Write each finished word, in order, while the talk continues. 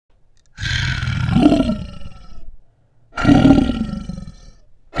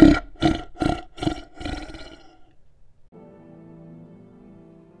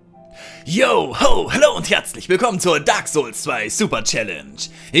Yo, ho, hallo und herzlich willkommen zur Dark Souls 2 Super Challenge.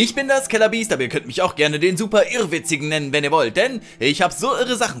 Ich bin das Kellerbiest, aber ihr könnt mich auch gerne den super Irrwitzigen nennen, wenn ihr wollt, denn ich habe so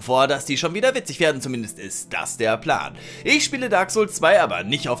irre Sachen vor, dass die schon wieder witzig werden, zumindest ist das der Plan. Ich spiele Dark Souls 2, aber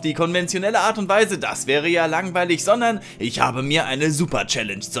nicht auf die konventionelle Art und Weise, das wäre ja langweilig, sondern ich habe mir eine Super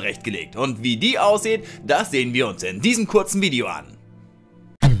Challenge zurechtgelegt. Und wie die aussieht, das sehen wir uns in diesem kurzen Video an.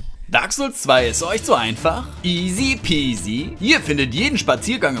 Dark Souls 2 ist euch zu einfach? Easy peasy? Ihr findet jeden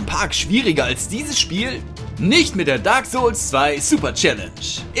Spaziergang im Park schwieriger als dieses Spiel? Nicht mit der Dark Souls 2 Super Challenge.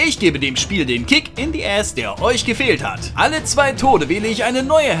 Ich gebe dem Spiel den Kick in die Ass, der euch gefehlt hat. Alle 2 Tode wähle ich eine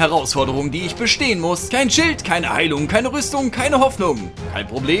neue Herausforderung, die ich bestehen muss. Kein Schild, keine Heilung, keine Rüstung, keine Hoffnung. Kein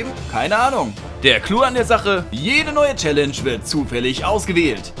Problem, keine Ahnung. Der Clou an der Sache: jede neue Challenge wird zufällig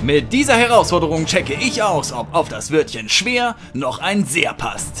ausgewählt. Mit dieser Herausforderung checke ich aus, ob auf das Wörtchen schwer noch ein sehr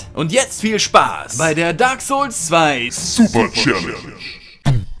passt. Und jetzt viel Spaß bei der Dark Souls 2 Super Challenge.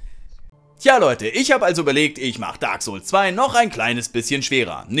 Tja Leute, ich habe also überlegt, ich mache Dark Souls 2 noch ein kleines bisschen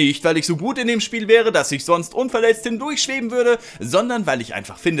schwerer. Nicht, weil ich so gut in dem Spiel wäre, dass ich sonst unverletzt hindurchschweben würde, sondern weil ich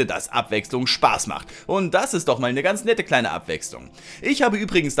einfach finde, dass Abwechslung Spaß macht. Und das ist doch mal eine ganz nette kleine Abwechslung. Ich habe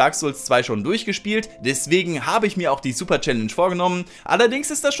übrigens Dark Souls 2 schon durchgespielt, deswegen habe ich mir auch die Super Challenge vorgenommen. Allerdings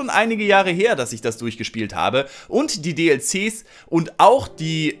ist das schon einige Jahre her, dass ich das durchgespielt habe. Und die DLCs und auch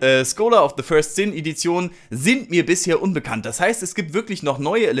die Scholar of the First Sin Edition sind mir bisher unbekannt. Das heißt, es gibt wirklich noch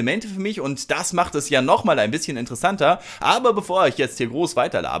neue Elemente für mich und das macht es ja nochmal ein bisschen interessanter. Aber bevor ich jetzt hier groß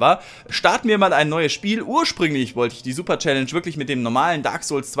weiterlaber, starten wir mal ein neues Spiel. Ursprünglich wollte ich die Super Challenge wirklich mit dem normalen Dark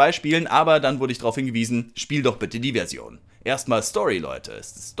Souls 2 spielen, aber dann wurde ich darauf hingewiesen, spiel doch bitte die Version. Erstmal Story, Leute,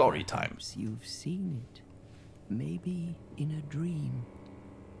 es ist Storytime. You've seen it, maybe in a dream,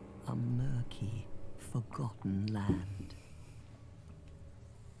 a murky, forgotten land.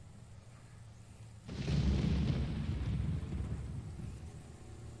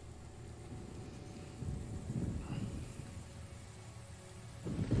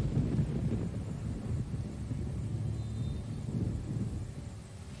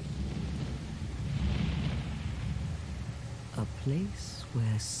 A place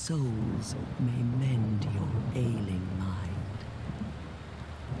where souls may mend your ailing mind.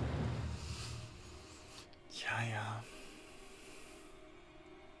 Ja.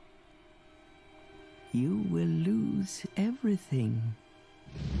 You will lose everything.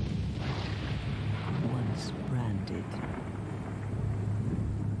 Once branded,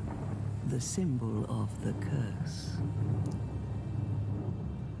 the symbol of the curse,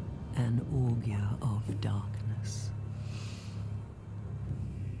 an augur of darkness.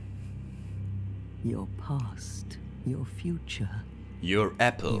 Your past, your future, Your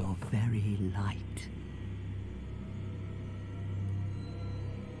apple. your very light.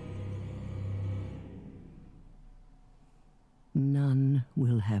 None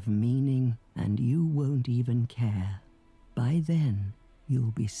will have meaning, and you won't even care. By then,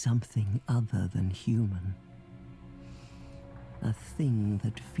 you'll be something other than human. A thing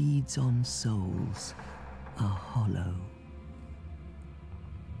that feeds on souls, a hollow.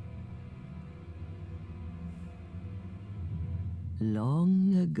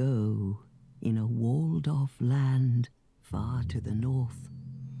 Long ago, in a walled-off land far to the north,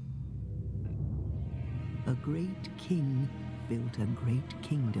 a great king built a great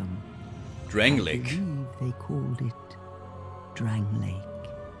kingdom. I Drangleic. believe they called it Drangleic.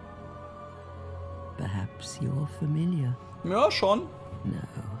 Perhaps you're familiar. Ja, schon. No,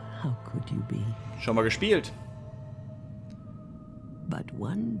 how could you be? Schon mal gespielt. But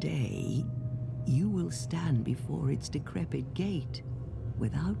one day, you will stand before its decrepit gate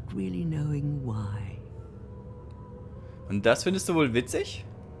without really knowing why. Und das findest du wohl witzig?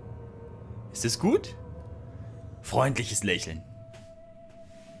 Ist es gut? Freundliches Lächeln.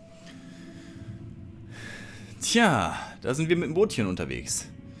 Tja, da sind wir mit dem Bootchen unterwegs.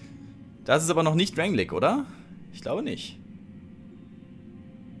 Das ist aber noch nicht Drangleic, oder? Ich glaube nicht.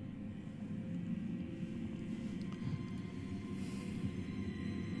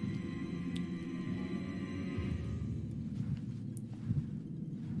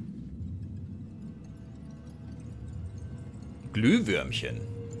 Glühwürmchen.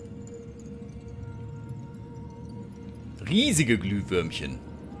 Riesige Glühwürmchen.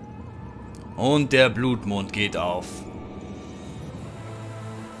 Und der Blutmond geht auf.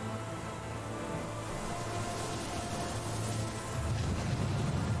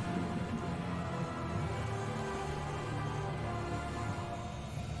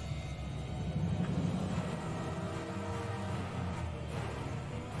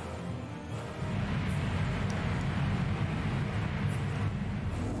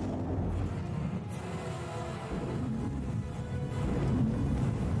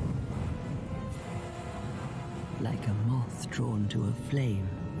 withdrawn to a flame.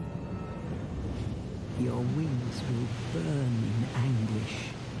 Your wings will burn in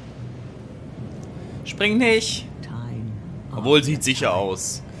anguish. Spring nicht. Time Obwohl, sieht sicher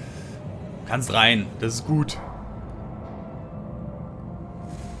aus. Kannst rein, das ist gut.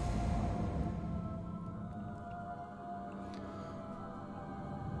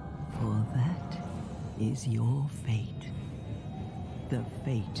 For that is your fate. The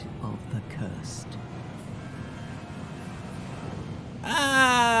fate of the cursed.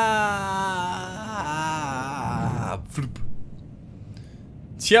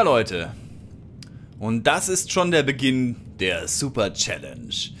 Tja, Leute. Und das ist schon der Beginn der Super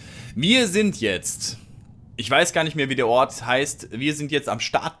Challenge. Wir sind jetzt, ich weiß gar nicht mehr, wie der Ort heißt, wir sind jetzt am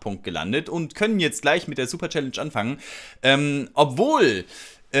Startpunkt gelandet und können jetzt gleich mit der Super Challenge anfangen. Obwohl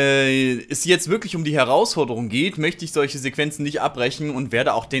es jetzt wirklich um die Herausforderung geht, möchte ich solche Sequenzen nicht abbrechen und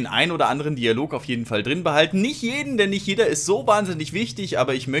werde auch den ein oder anderen Dialog auf jeden Fall drin behalten. Nicht jeden, denn nicht jeder ist so wahnsinnig wichtig,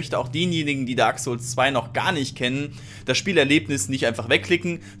 aber ich möchte auch denjenigen, die Dark Souls 2 noch gar nicht kennen, das Spielerlebnis nicht einfach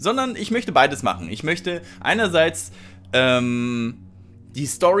wegklicken, sondern ich möchte beides machen. Ich möchte einerseits die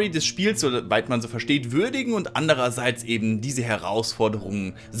Story des Spiels, soweit man so versteht, würdigen und andererseits eben diese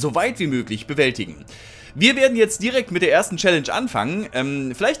Herausforderungen so weit wie möglich bewältigen. Wir werden jetzt direkt mit der ersten Challenge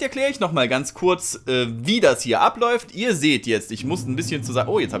anfangen. Vielleicht erkläre ich nochmal ganz kurz, wie das hier abläuft. Ihr seht jetzt, ich muss ein bisschen zu sagen...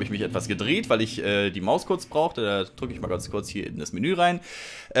 Oh, jetzt habe ich mich etwas gedreht, weil ich die Maus kurz brauchte. Da drücke ich mal ganz kurz hier in das Menü rein.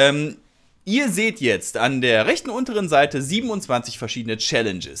 Ihr seht jetzt an der rechten unteren Seite 27 verschiedene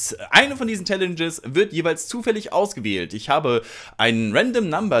Challenges. Eine von diesen Challenges wird jeweils zufällig ausgewählt. Ich habe einen Random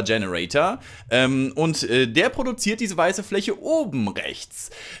Number Generator und der produziert diese weiße Fläche oben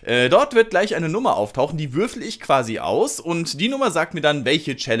rechts. Dort wird gleich eine Nummer auftauchen, die würfel ich quasi aus und die Nummer sagt mir dann,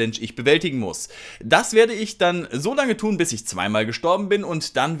 welche Challenge ich bewältigen muss. Das werde ich dann so lange tun, bis ich zweimal gestorben bin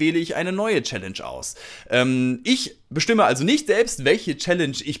und dann wähle ich eine neue Challenge aus. Ich bestimme also nicht selbst, welche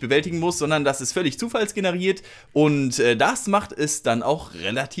Challenge ich bewältigen muss, sondern das ist völlig zufallsgeneriert und das macht es dann auch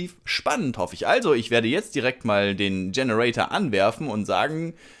relativ spannend, hoffe ich. Also, ich werde jetzt direkt mal den Generator anwerfen und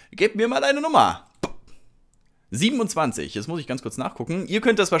sagen, gebt mir mal eine Nummer. 27, jetzt muss ich ganz kurz nachgucken. Ihr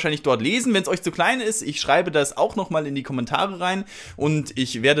könnt das wahrscheinlich dort lesen, wenn es euch zu klein ist. Ich schreibe das auch nochmal in die Kommentare rein und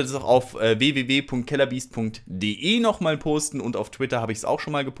ich werde das auch auf www.kellerbeast.de nochmal posten und auf Twitter habe ich es auch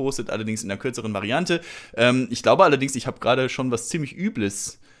schon mal gepostet, allerdings in einer kürzeren Variante. Ich glaube allerdings, ich habe gerade schon was ziemlich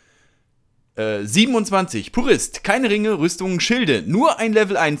Übles. 27, Purist, keine Ringe, Rüstungen, Schilde, nur ein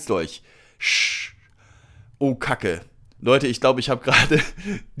Level 1 Dolch. Oh, Kacke. Leute, ich glaube, ich habe gerade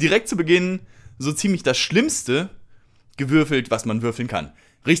direkt zu Beginn so ziemlich das Schlimmste gewürfelt, was man würfeln kann.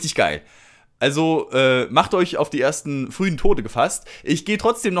 Richtig geil. Also, macht euch auf die ersten frühen Tode gefasst. Ich gehe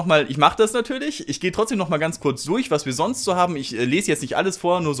trotzdem nochmal, ich mache das natürlich, ich gehe trotzdem nochmal ganz kurz durch, was wir sonst so haben. Ich lese jetzt nicht alles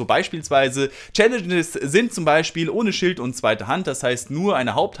vor, nur so beispielsweise. Challenges sind zum Beispiel ohne Schild und zweite Hand, das heißt nur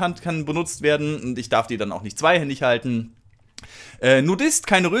eine Haupthand kann benutzt werden und ich darf die dann auch nicht zweihändig halten. Nudist,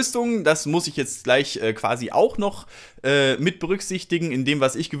 keine Rüstung, das muss ich jetzt gleich quasi auch noch mit berücksichtigen, in dem,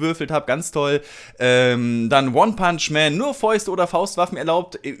 was ich gewürfelt habe, ganz toll. Dann One Punch Man, nur Fäuste oder Faustwaffen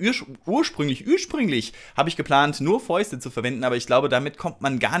erlaubt. Ursprünglich habe ich geplant, nur Fäuste zu verwenden, aber ich glaube, damit kommt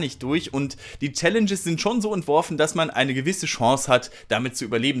man gar nicht durch und die Challenges sind schon so entworfen, dass man eine gewisse Chance hat, damit zu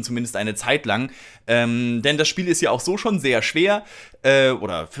überleben, zumindest eine Zeit lang. Denn das Spiel ist ja auch so schon sehr schwer,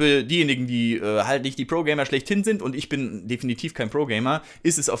 oder für diejenigen, die halt nicht die Pro-Gamer schlechthin sind und ich bin definitiv kein Pro-Gamer,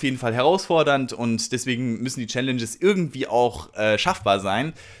 ist es auf jeden Fall herausfordernd und deswegen müssen die Challenges irgendwie auch schaffbar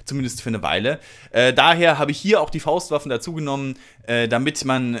sein, zumindest für eine Weile. Daher habe ich hier auch die Faustwaffen dazu genommen, damit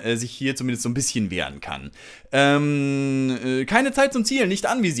man sich hier zumindest so ein bisschen wehren kann. Keine Zeit zum Zielen, nicht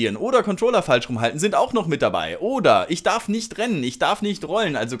anvisieren oder Controller falsch rumhalten sind auch noch mit dabei. Oder ich darf nicht rennen, ich darf nicht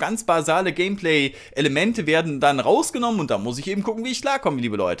rollen, also ganz basale Gameplay-Elemente werden dann rausgenommen und da muss ich eben gucken, wie ich klarkomme,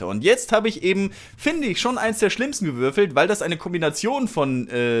 liebe Leute. Und jetzt habe ich eben, finde ich, schon eins der schlimmsten gewürfelt, weil das eine Kombination von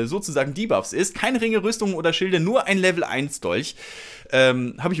sozusagen Debuffs ist. Keine Ringe, Rüstungen oder Schilde, nur ein Level 1 Dolch.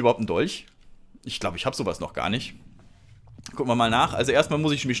 Habe ich überhaupt einen Dolch? Ich glaube, ich habe sowas noch gar nicht. Gucken wir mal nach. Also erstmal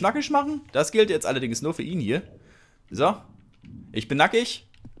muss ich mich nackig machen. Das gilt jetzt allerdings nur für ihn hier. So. Ich bin nackig.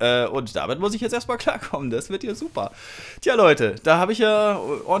 Und damit muss ich jetzt erstmal klarkommen. Das wird ja super. Tja, Leute, da habe ich ja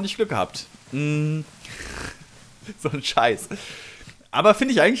ordentlich Glück gehabt. So ein Scheiß. Aber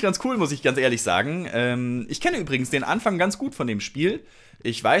finde ich eigentlich ganz cool, muss ich ganz ehrlich sagen. Ich kenne übrigens den Anfang ganz gut von dem Spiel.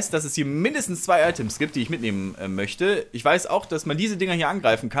 Ich weiß, dass es hier mindestens 2 Items gibt, die ich mitnehmen möchte. Ich weiß auch, dass man diese Dinger hier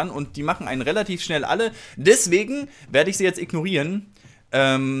angreifen kann und die machen einen relativ schnell alle. Deswegen werde ich sie jetzt ignorieren.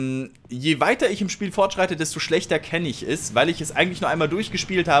 Je weiter ich im Spiel fortschreite, desto schlechter kenne ich es, weil ich es eigentlich nur einmal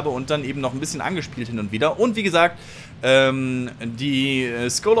durchgespielt habe und dann eben noch ein bisschen angespielt hin und wieder. Und wie gesagt, die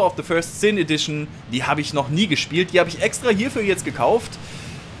Scholar of the First Sin Edition, die habe ich noch nie gespielt. Die habe ich extra hierfür jetzt gekauft.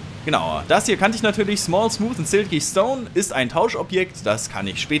 Genau, das hier kannte ich natürlich. Small, Smooth and Silky Stone ist ein Tauschobjekt. Das kann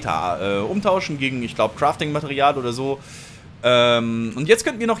ich später umtauschen gegen, ich glaube, Crafting-Material oder so. Und jetzt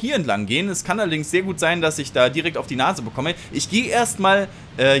könnten wir noch hier entlang gehen. Es kann allerdings sehr gut sein, dass ich da direkt auf die Nase bekomme. Ich gehe erstmal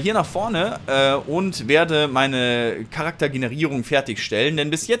hier nach vorne und werde meine Charaktergenerierung fertigstellen.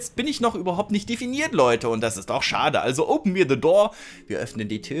 Denn bis jetzt bin ich noch überhaupt nicht definiert, Leute. Und das ist auch schade. Also open wir the door. Wir öffnen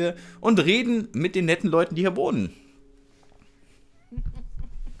die Tür und reden mit den netten Leuten, die hier wohnen.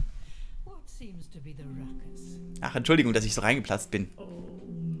 Ach, Entschuldigung, dass ich so reingeplatzt bin.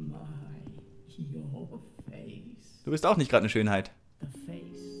 Du bist auch nicht gerade eine Schönheit.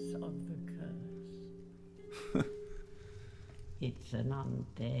 It's an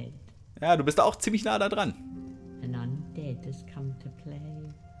undead. Ja, du bist auch ziemlich nah da dran. An undead has come to play.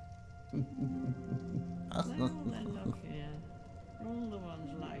 Well, then look here. All the ones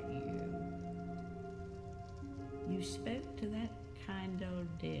like you. You spoke to that kind old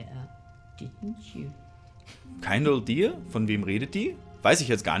dear, didn't you? Kind old dear? Von wem redet die? Weiß ich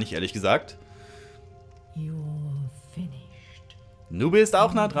jetzt gar nicht, ehrlich gesagt. You're finished. Du bist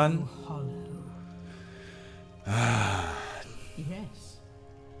auch nah dran. Yes,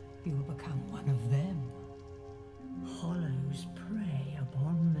 you'll become one of them. Hollows prey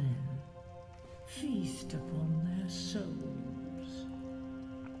upon men, feast upon their souls.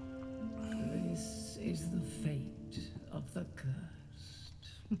 This is the fate of the cursed.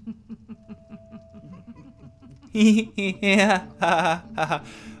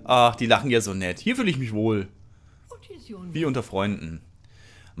 Ach, die lachen ja so nett. Hier fühle ich mich wohl. Wie unter Freunden.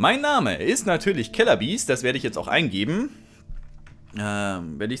 Mein Name ist natürlich Kellerbeast. Das werde ich jetzt auch eingeben.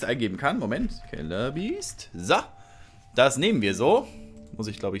 Wenn ich es eingeben kann. Moment. Kellerbeast. So. Das nehmen wir so. Muss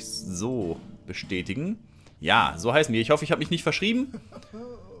ich, glaube ich, so bestätigen. Ja, so heißen wir. Ich hoffe, ich habe mich nicht verschrieben.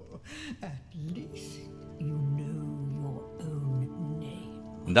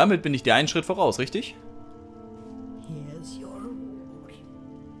 Und damit bin ich dir einen Schritt voraus, richtig?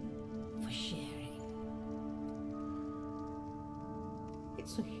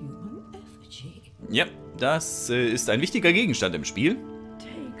 Ja, das ist ein wichtiger Gegenstand im Spiel.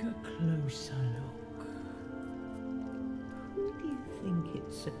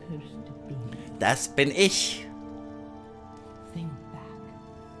 Das bin ich. Think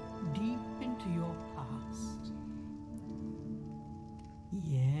back, deep into your past.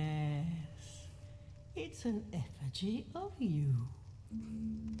 Yes, it's an effigy of you.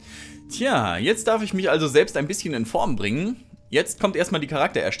 Tja, jetzt darf ich mich also selbst ein bisschen in Form bringen. Jetzt kommt erstmal die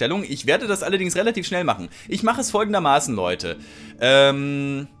Charaktererstellung. Ich werde das allerdings relativ schnell machen. Ich mache es folgendermaßen, Leute.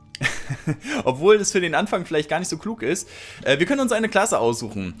 Obwohl es für den Anfang vielleicht gar nicht so klug ist. Wir können uns eine Klasse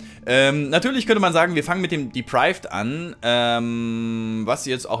aussuchen. Natürlich könnte man sagen, wir fangen mit dem Deprived an. Was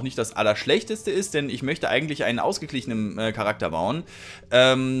jetzt auch nicht das Allerschlechteste ist, denn ich möchte eigentlich einen ausgeglichenen Charakter bauen.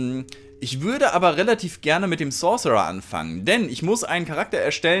 Ich würde aber relativ gerne mit dem Sorcerer anfangen, denn ich muss einen Charakter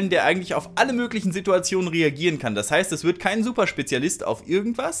erstellen, der eigentlich auf alle möglichen Situationen reagieren kann. Das heißt, es wird kein Superspezialist auf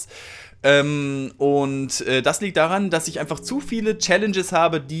irgendwas. Das liegt daran, dass ich einfach zu viele Challenges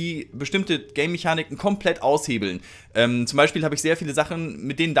habe, die bestimmte Game-Mechaniken komplett aushebeln. Zum Beispiel habe ich sehr viele Sachen,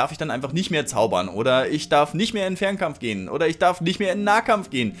 mit denen darf ich dann einfach nicht mehr zaubern. Oder ich darf nicht mehr in Fernkampf gehen. Oder ich darf nicht mehr in Nahkampf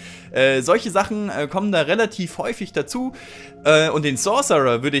gehen. Solche Sachen kommen da relativ häufig dazu. Und den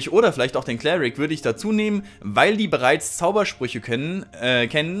Sorcerer würde ich, oder vielleicht auch den Cleric, würde ich dazu nehmen, weil die bereits Zaubersprüche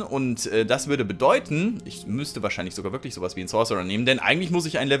kennen. Und das würde bedeuten, ich müsste wahrscheinlich sogar wirklich sowas wie einen Sorcerer nehmen, denn eigentlich muss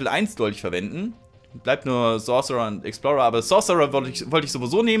ich einen Level 1 Dolch verwenden. Bleibt nur Sorcerer und Explorer, aber Sorcerer wollte ich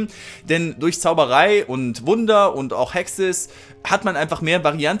sowieso nehmen, denn durch Zauberei und Wunder und auch Hexes hat man einfach mehr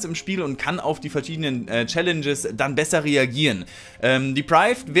Varianz im Spiel und kann auf die verschiedenen Challenges dann besser reagieren.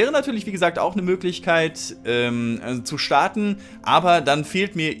 Deprived wäre natürlich, wie gesagt, auch eine Möglichkeit zu starten, aber dann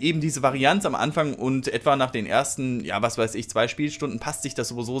fehlt mir eben diese Varianz am Anfang und etwa nach den ersten, ja, was weiß ich, 2 Spielstunden passt sich das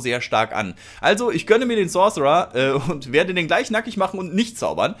sowieso sehr stark an. Also, ich gönne mir den Sorcerer und werde den gleich nackig machen und nicht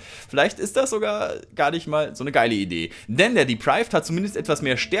zaubern. Vielleicht ist das sogar gar nicht mal so eine geile Idee. Denn der Deprived hat zumindest etwas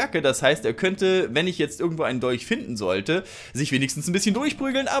mehr Stärke, das heißt, er könnte, wenn ich jetzt irgendwo einen Dolch finden sollte, sich mich wenigstens ein bisschen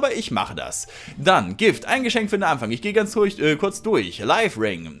durchprügeln, aber ich mache das. Dann, Gift, ein Geschenk für den Anfang. Ich gehe ganz kurz durch. Life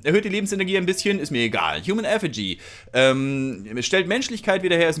Ring, erhöht die Lebensenergie ein bisschen, ist mir egal. Human Effigy, stellt Menschlichkeit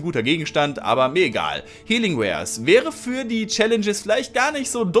wieder her, ist ein guter Gegenstand, aber mir egal. Healing Wares, wäre für die Challenges vielleicht gar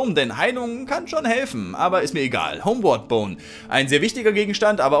nicht so dumm, denn Heilung kann schon helfen, aber ist mir egal. Homeward Bone, ein sehr wichtiger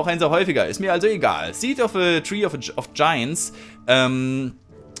Gegenstand, aber auch ein sehr häufiger, ist mir also egal. Seed of a Tree of Giants,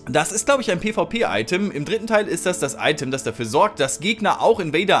 das ist, glaube ich, ein PvP-Item. Im dritten Teil ist das Item, das dafür sorgt, dass Gegner auch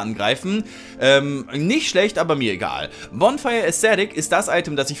Invader angreifen. Nicht schlecht, aber mir egal. Bonfire Aesthetic ist das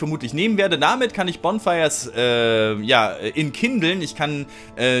Item, das ich vermutlich nehmen werde. Damit kann ich Bonfires, entkindlen. Ich kann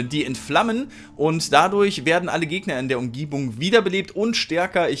die entflammen und dadurch werden alle Gegner in der Umgebung wiederbelebt und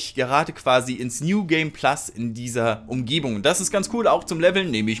stärker. Ich gerate quasi ins New Game Plus in dieser Umgebung. Das ist ganz cool, auch zum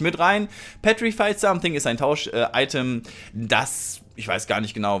Leveln nehme ich mit rein. Petrified Something ist ein Tausch-Item, das... Ich weiß gar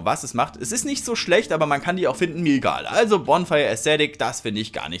nicht genau, was es macht. Es ist nicht so schlecht, aber man kann die auch finden, mir egal. Also Bonfire Aesthetic, das finde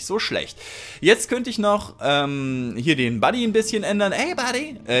ich gar nicht so schlecht. Jetzt könnte ich noch hier den Buddy ein bisschen ändern. Hey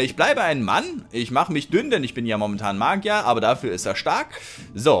Buddy, ich bleibe ein Mann. Ich mache mich dünn, denn ich bin ja momentan Magier, aber dafür ist er stark.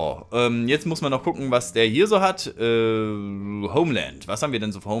 So, jetzt muss man noch gucken, was der hier so hat. Homeland. Was haben wir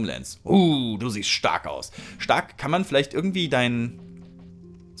denn so für Homelands? Du siehst stark aus. Stark, kann man vielleicht irgendwie dein...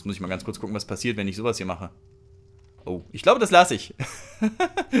 Jetzt muss ich mal ganz kurz gucken, was passiert, wenn ich sowas hier mache. Oh, ich glaube, das lasse ich.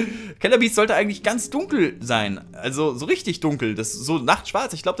 Kellerbeast sollte eigentlich ganz dunkel sein. Also so richtig dunkel. Das ist so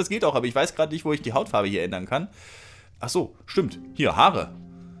nachtschwarz. Ich glaube, das geht auch, aber ich weiß gerade nicht, wo ich die Hautfarbe hier ändern kann. Ach so, stimmt. Hier, Haare.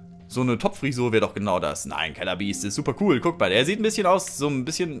 So eine Topfrisur wäre doch genau das. Nein, Kellerbeast ist super cool. Guck mal, der sieht ein bisschen aus, so ein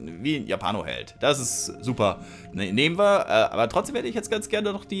bisschen wie ein Japano-Held. Das ist super. Nehmen wir, aber trotzdem hätte ich jetzt ganz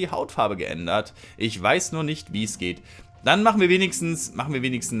gerne noch die Hautfarbe geändert. Ich weiß nur nicht, wie es geht. Dann machen wir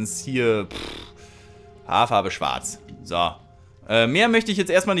wenigstens hier... Haarfarbe schwarz. So. Mehr möchte ich jetzt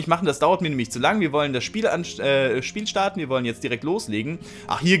erstmal nicht machen, das dauert mir nämlich zu lang. Wir wollen das Spiel starten, wir wollen jetzt direkt loslegen.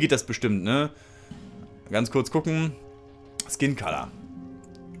 Ach, hier geht das bestimmt, ne? Ganz kurz gucken. Skin Color.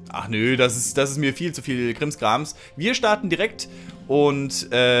 Ach nö, das ist mir viel zu viel Krimskrams. Wir starten direkt und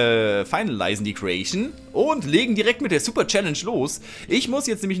finalisen die Creation und legen direkt mit der Super Challenge los. Ich muss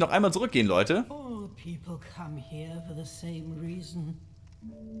jetzt nämlich noch einmal zurückgehen, Leute. All people come here for the same reason.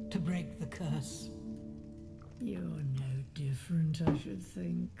 To break the curse. You're no different, I should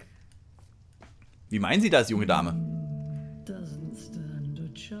think. Wie meinen Sie das, junge Dame? Doesn't stand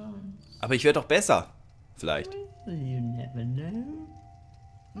a chance. Aber ich werde doch besser. Vielleicht. You never know.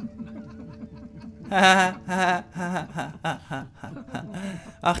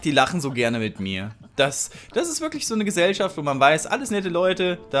 Ach, die lachen so gerne mit mir. Das ist wirklich so eine Gesellschaft, wo man weiß, alles nette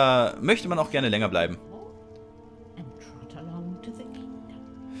Leute, da möchte man auch gerne länger bleiben. And trot along to the kingdom.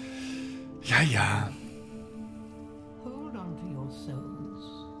 Ja, ja. Hold on to your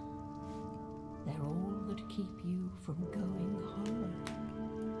souls. They're all that keep you from going hollow.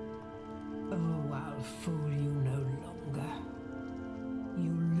 Oh, I'll fool you no longer.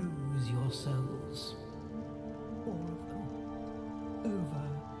 You lose your souls. All of them. Over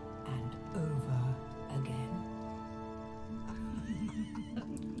and over again.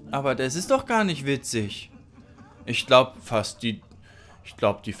 Aber das ist doch gar nicht witzig. Ich glaube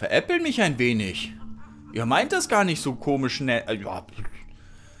die veräppeln mich ein wenig. Ihr meint das gar nicht so komisch nett. Ja,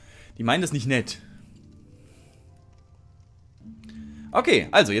 die meinen das nicht nett. Okay,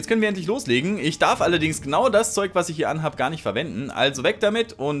 also jetzt können wir endlich loslegen. Ich darf allerdings genau das Zeug, was ich hier anhabe, gar nicht verwenden. Also weg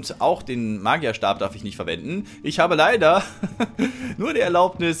damit und auch den Magierstab darf ich nicht verwenden. Ich habe leider nur die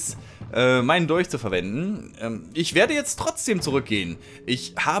Erlaubnis, meinen Dolch zu verwenden. Ich werde jetzt trotzdem zurückgehen.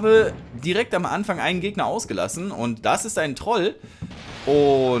 Ich habe direkt am Anfang einen Gegner ausgelassen und das ist ein Troll.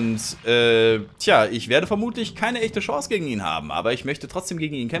 Und, tja, ich werde vermutlich keine echte Chance gegen ihn haben, aber ich möchte trotzdem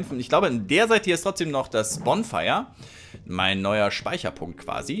gegen ihn kämpfen. Ich glaube, in der Seite hier ist trotzdem noch das Bonfire, mein neuer Speicherpunkt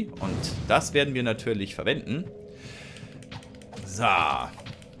quasi. Und das werden wir natürlich verwenden. So.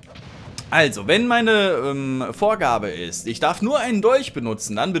 Also, wenn meine Vorgabe ist, ich darf nur einen Dolch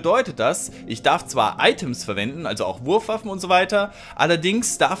benutzen, dann bedeutet das, ich darf zwar Items verwenden, also auch Wurfwaffen und so weiter,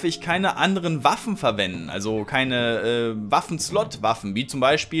 allerdings darf ich keine anderen Waffen verwenden, also keine Waffenslot-Waffen, wie zum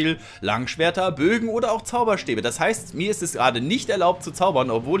Beispiel Langschwerter, Bögen oder auch Zauberstäbe. Das heißt, mir ist es gerade nicht erlaubt zu zaubern,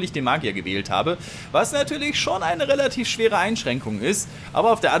 obwohl ich den Magier gewählt habe, was natürlich schon eine relativ schwere Einschränkung ist,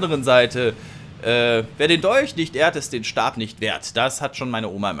 aber auf der anderen Seite... wer den Dolch nicht ehrt, ist den Stab nicht wert. Das hat schon meine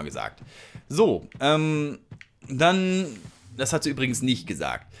Oma immer gesagt. So, dann, das hat sie übrigens nicht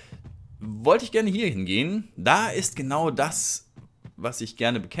gesagt. Wollte ich gerne hier hingehen. Da ist genau das, was ich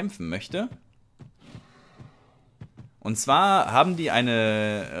gerne bekämpfen möchte. Und zwar haben die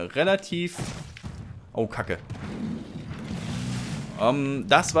eine relativ... Oh, Kacke.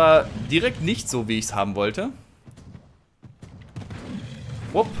 Das war direkt nicht so, wie ich es haben wollte.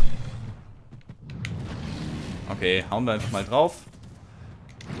 Wupp. Okay, hauen wir einfach mal drauf.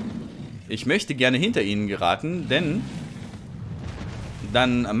 Ich möchte gerne hinter ihnen geraten, denn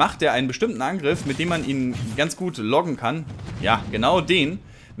dann macht er einen bestimmten Angriff, mit dem man ihn ganz gut loggen kann. Ja, genau den.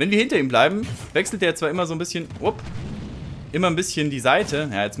 Wenn wir hinter ihm bleiben, wechselt er zwar immer so ein bisschen, immer ein bisschen die Seite.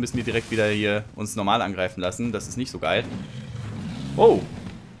 Ja, jetzt müssen wir direkt wieder hier uns normal angreifen lassen. Das ist nicht so geil. Oh.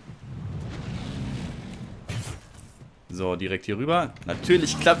 So, direkt hier rüber.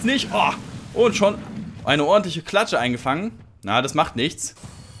 Natürlich klappt's nicht. Oh, und schon eine ordentliche Klatsche eingefangen. Na, das macht nichts.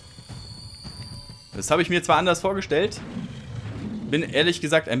 Das habe ich mir zwar anders vorgestellt. Bin ehrlich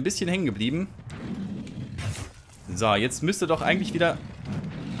gesagt ein bisschen hängen geblieben. So, jetzt müsste doch eigentlich wieder...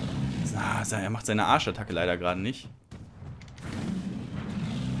 Er macht seine Arschattacke leider gerade nicht.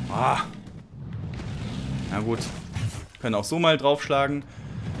 Ah. Na gut. Können auch so mal draufschlagen.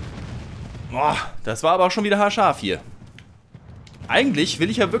 Boah, das war aber auch schon wieder haarscharf hier. Eigentlich will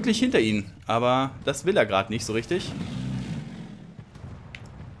ich ja wirklich hinter ihn. Aber das will er gerade nicht so richtig.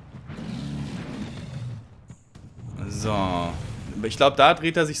 So. Ich glaube, da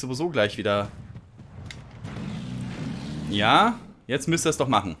dreht er sich sowieso gleich wieder. Ja, jetzt müsste er es doch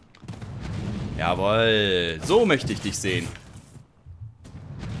machen. Jawohl, so möchte ich dich sehen.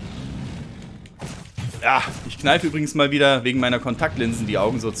 Ja, ich kneife übrigens mal wieder wegen meiner Kontaktlinsen die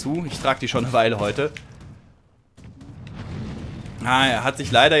Augen so zu. Ich trage die schon eine Weile heute. Ah, er hat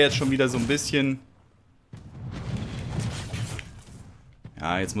sich leider jetzt schon wieder so ein bisschen...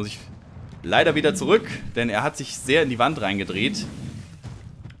 Ja, jetzt muss ich leider wieder zurück, denn er hat sich sehr in die Wand reingedreht.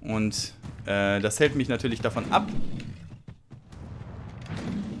 Und das hält mich natürlich davon ab.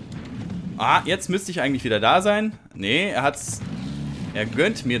 Ah, jetzt müsste ich eigentlich wieder da sein. Nee, er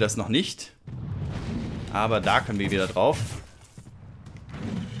gönnt mir das noch nicht. Aber da können wir wieder drauf.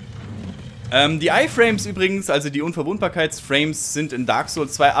 Die Iframes übrigens, also die Unverwundbarkeitsframes, sind in Dark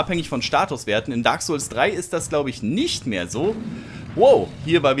Souls 2 abhängig von Statuswerten. In Dark Souls 3 ist das, glaube ich, nicht mehr so. Wow,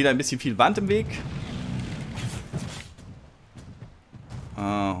 hier war wieder ein bisschen viel Wand im Weg.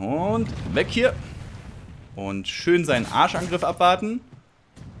 Und weg hier. Und schön seinen Arschangriff abwarten.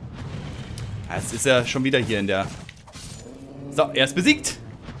 Jetzt ist er schon wieder hier in der... So, er ist besiegt.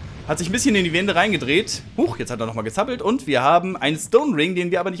 Hat sich ein bisschen in die Wände reingedreht. Huch, jetzt hat er nochmal gezappelt. Und wir haben einen Stone Ring,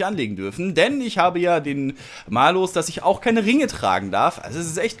 den wir aber nicht anlegen dürfen. Denn ich habe ja den Malus, dass ich auch keine Ringe tragen darf. Also es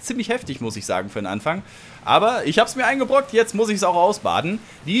ist echt ziemlich heftig, muss ich sagen, für den Anfang. Aber ich habe es mir eingebrockt, jetzt muss ich es auch ausbaden.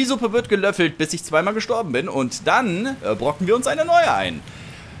 Die Suppe wird gelöffelt, bis ich zweimal gestorben bin. Und dann brocken wir uns eine neue ein.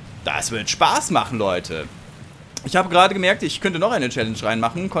 Das wird Spaß machen, Leute. Ich habe gerade gemerkt, ich könnte noch eine Challenge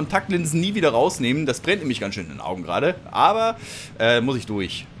reinmachen. Kontaktlinsen nie wieder rausnehmen. Das brennt nämlich ganz schön in den Augen gerade. Aber muss ich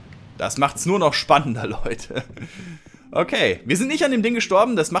durch. Das macht's nur noch spannender, Leute. Okay, wir sind nicht an dem Ding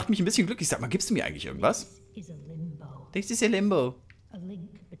gestorben. Das macht mich ein bisschen glücklich. Sag mal, gibst du mir eigentlich irgendwas? Das ist ein Limbo.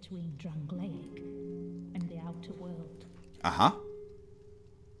 Aha.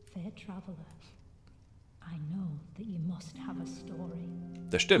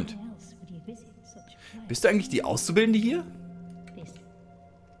 Das stimmt. Bist du eigentlich die Auszubildende hier?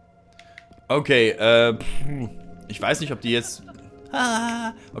 Okay, ich weiß nicht, ob die jetzt...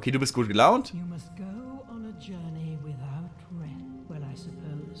 Ah, okay, du bist gut gelaunt.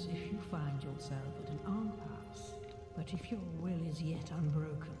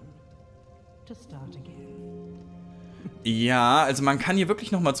 Ja, also man kann hier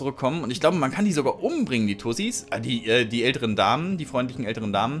wirklich nochmal zurückkommen. Und ich glaube, man kann die sogar umbringen, die Tussis. Die älteren Damen, die freundlichen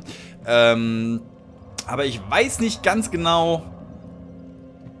älteren Damen. Aber ich weiß nicht ganz genau...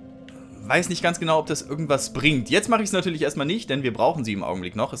 ob das irgendwas bringt. Jetzt mache ich es natürlich erstmal nicht, denn wir brauchen sie im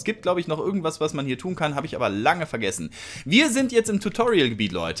Augenblick noch. Es gibt, glaube ich, noch irgendwas, was man hier tun kann, habe ich aber lange vergessen. Wir sind jetzt im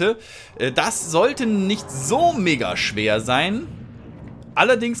Tutorial-Gebiet, Leute. Das sollte nicht so mega schwer sein.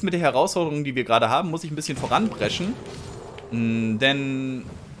 Allerdings mit der Herausforderung, die wir gerade haben, muss ich ein bisschen voranpreschen. Denn...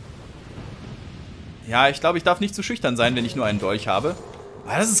 Ja, ich glaube, ich darf nicht zu schüchtern sein, wenn ich nur einen Dolch habe.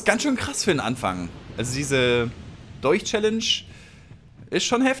 Aber das ist ganz schön krass für den Anfang. Also diese Dolch-Challenge ist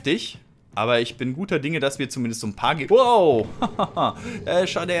schon heftig. Aber ich bin guter Dinge, dass wir zumindest so ein paar... Wow!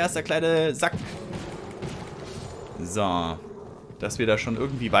 Schon der erste kleine Sack. So. Dass wir da schon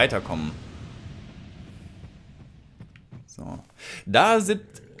irgendwie weiterkommen. So. Da sind...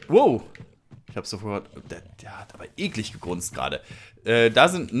 Wow! Ich habe sofort... Der hat aber eklig gegrunzt gerade. Da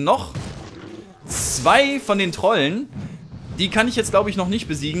sind noch 2 von den Trollen. Die kann ich jetzt, glaube ich, noch nicht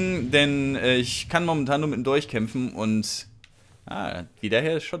besiegen. Denn ich kann momentan nur mit dem Dolch kämpfen und... wie der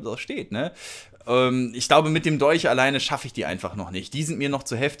hier schon so steht, ne? Ich glaube, mit dem Dolch alleine schaffe ich die einfach noch nicht. Die sind mir noch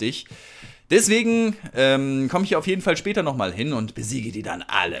zu heftig. Deswegen komme ich auf jeden Fall später nochmal hin und besiege die dann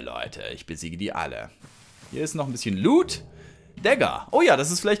alle, Leute. Ich besiege die alle. Hier ist noch ein bisschen Loot. Dagger. Oh ja,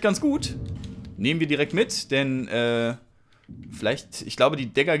 das ist vielleicht ganz gut. Nehmen wir direkt mit, denn, vielleicht, ich glaube,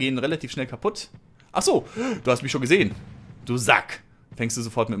 die Dagger gehen relativ schnell kaputt. Ach so, du hast mich schon gesehen. Du Sack. Fängst du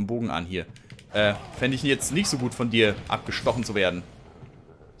sofort mit dem Bogen an hier. Fände ich jetzt nicht so gut von dir, abgestochen zu werden.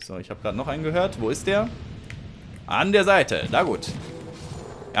 So, ich habe gerade noch einen gehört. Wo ist der? An der Seite. Na gut.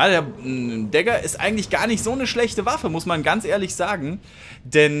 Ja, der Dagger ist eigentlich gar nicht so eine schlechte Waffe, muss man ganz ehrlich sagen.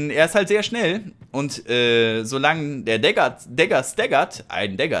 Denn er ist halt sehr schnell. Und solange der Dagger staggert,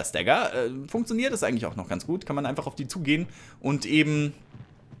 ein Dagger stagger, funktioniert das eigentlich auch noch ganz gut. Kann man einfach auf die zugehen und eben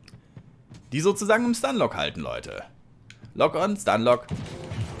die sozusagen im Stunlock halten, Leute. Lock-on, Stunlock.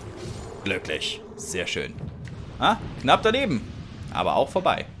 Glücklich. Sehr schön. Ah, knapp daneben. Aber auch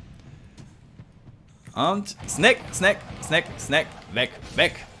vorbei. Und Snack, Snack, Snack, Snack. Weg,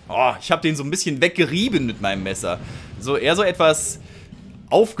 weg. Oh, ich habe den so ein bisschen weggerieben mit meinem Messer. So eher so etwas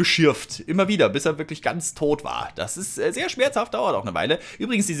aufgeschürft. Immer wieder, bis er wirklich ganz tot war. Das ist sehr schmerzhaft, dauert auch eine Weile.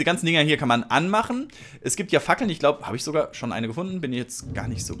 Übrigens, diese ganzen Dinger hier kann man anmachen. Es gibt ja Fackeln, ich glaube, habe ich sogar schon eine gefunden. Bin jetzt gar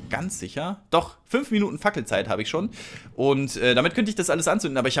nicht so ganz sicher. Doch, 5 Minuten Fackelzeit habe ich schon. Und damit könnte ich das alles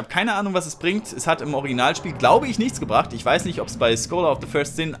anzünden. Aber ich habe keine Ahnung, was es bringt. Es hat im Originalspiel, glaube ich, nichts gebracht. Ich weiß nicht, ob es bei Scholar of the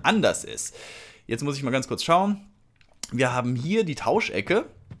First Sin anders ist. Jetzt muss ich mal ganz kurz schauen. Wir haben hier die Tauschecke.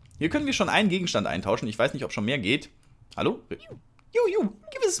 Hier können wir schon einen Gegenstand eintauschen. Ich weiß nicht, ob schon mehr geht. Hallo? You,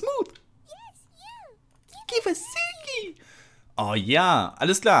 give us smooth. Yes, you. Give us silky. Oh ja,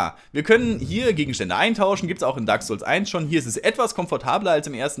 alles klar. Wir können hier Gegenstände eintauschen. Gibt es auch in Dark Souls 1 schon. Hier ist es etwas komfortabler als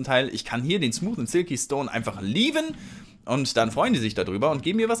im ersten Teil. Ich kann hier den Smooth und Silky Stone einfach leaven. Und dann freuen die sich darüber und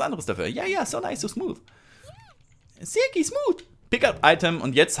geben mir was anderes dafür. Ja, so nice, so smooth. Silky smooth. Pickup-Item.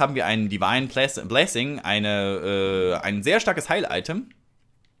 Und jetzt haben wir einen Divine Blessing. Ein sehr starkes Heil-Item.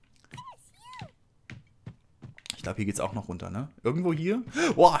 Ich glaube, hier geht es auch noch runter, ne? Irgendwo hier?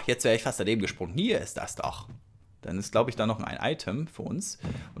 Boah, jetzt wäre ich fast daneben gesprungen. Hier ist das doch. Dann ist, glaube ich, da noch ein Item für uns.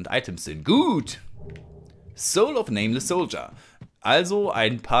 Und Items sind gut. Soul of Nameless Soldier. Also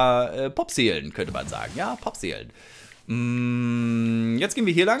ein paar Popseelen, könnte man sagen. Ja, Popseelen. Jetzt gehen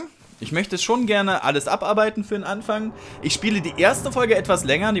wir hier lang. Ich möchte schon gerne alles abarbeiten für den Anfang. Ich spiele die erste Folge etwas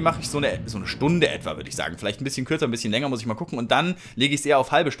länger. Die mache ich so eine Stunde etwa, würde ich sagen. Vielleicht ein bisschen kürzer, ein bisschen länger, muss ich mal gucken. Und dann lege ich es eher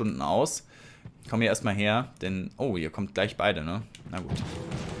auf halbe Stunden aus. Ich komme hier erstmal her, denn... Oh, ihr kommt gleich beide, ne? Na gut.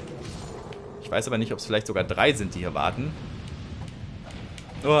 Ich weiß aber nicht, ob es vielleicht sogar 3 sind, die hier warten.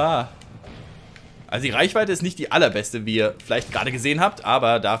 Uah. Also die Reichweite ist nicht die allerbeste, wie ihr vielleicht gerade gesehen habt,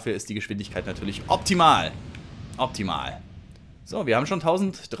 aber dafür ist die Geschwindigkeit natürlich optimal. Optimal. So, wir haben schon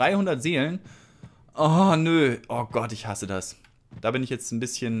 1300 Seelen. Oh, nö. Oh Gott, ich hasse das. Da bin ich jetzt ein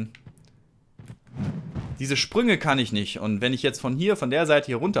bisschen... Diese Sprünge kann ich nicht. Und wenn ich jetzt von der Seite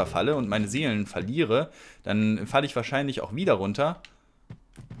hier runterfalle und meine Seelen verliere, dann falle ich wahrscheinlich auch wieder runter.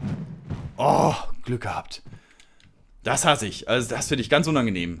 Oh, Glück gehabt. Das hasse ich. Also das finde ich ganz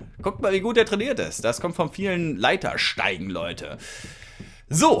unangenehm. Guckt mal, wie gut der trainiert ist. Das kommt von vielen Leitersteigen, Leute.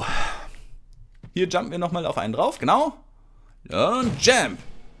 So. Hier jumpen wir nochmal auf einen drauf. Genau. Und Jump.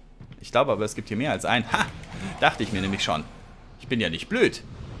 Ich glaube aber, es gibt hier mehr als einen. Ha! Dachte ich mir nämlich schon. Ich bin ja nicht blöd.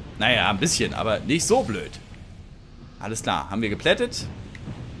 Naja, ein bisschen, aber nicht so blöd. Alles klar, haben wir geplättet.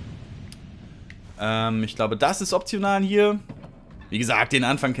 Ich glaube, das ist optional hier. Wie gesagt, den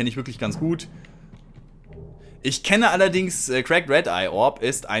Anfang kenne ich wirklich ganz gut. Ich kenne allerdings Cracked Red Eye Orb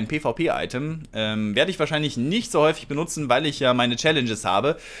ist ein PvP-Item. Werde ich wahrscheinlich nicht so häufig benutzen, weil ich ja meine Challenges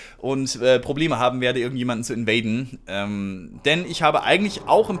habe und Probleme haben werde, irgendjemanden zu invaden. Denn ich habe eigentlich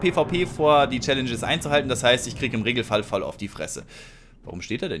auch im PvP vor, die Challenges einzuhalten. Das heißt, ich kriege im Regelfall voll auf die Fresse. Warum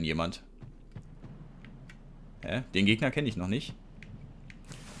steht da denn jemand? Hä? Den Gegner kenne ich noch nicht.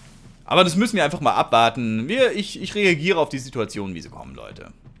 Aber das müssen wir einfach mal abwarten. Ich reagiere auf die Situation, wie sie kommen,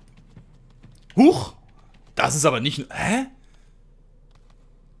 Leute. Huch! Das ist aber nicht... Hä?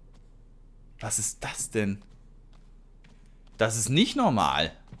 Was ist das denn? Das ist nicht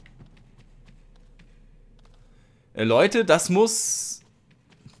normal. Leute, das muss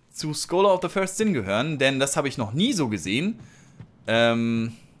zu Scholar of the First Sin gehören, denn das habe ich noch nie so gesehen.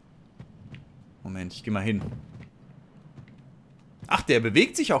 Moment, ich gehe mal hin. Ach, der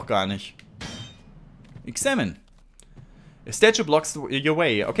bewegt sich auch gar nicht. Examine. A statue blocks your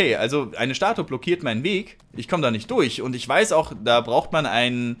way. Okay, also eine Statue blockiert meinen Weg. Ich komme da nicht durch. Und ich weiß auch, da braucht man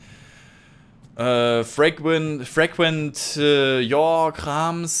einen Frequent,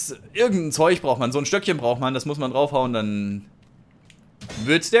 Krams. Irgendein Zeug braucht man. So ein Stöckchen braucht man. Das muss man draufhauen, dann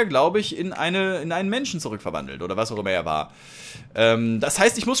wird der, glaube ich, in einen Menschen zurückverwandelt. Oder was auch immer er war. Das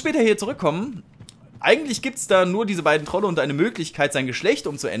heißt, ich muss später hier zurückkommen. Eigentlich gibt es da nur diese beiden Trolle und eine Möglichkeit, sein Geschlecht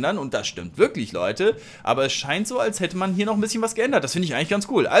umzuändern. Und das stimmt wirklich, Leute. Aber es scheint so, als hätte man hier noch ein bisschen was geändert. Das finde ich eigentlich ganz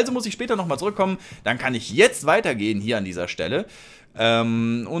cool. Also muss ich später nochmal zurückkommen. Dann kann ich jetzt weitergehen hier an dieser Stelle.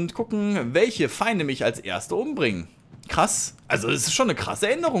 Und gucken, welche Feinde mich als erste umbringen. Krass. Also es ist schon eine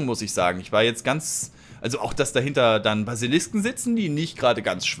krasse Änderung, muss ich sagen. Ich war jetzt ganz... Also auch, dass dahinter dann Basilisken sitzen, die nicht gerade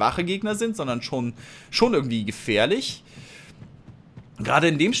ganz schwache Gegner sind, sondern schon irgendwie gefährlich. Gerade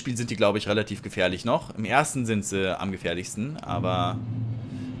in dem Spiel sind die, glaube ich, relativ gefährlich noch. Im ersten sind sie am gefährlichsten, aber...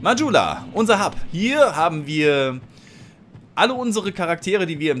 Majula, unser Hub. Hier haben wir alle unsere Charaktere,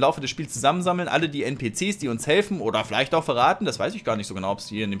 die wir im Laufe des Spiels zusammensammeln, alle die NPCs, die uns helfen oder vielleicht auch verraten. Das weiß ich gar nicht so genau, ob es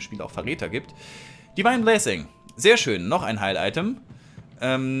hier in dem Spiel auch Verräter gibt. Divine Blessing. Sehr schön, noch ein Heil-Item.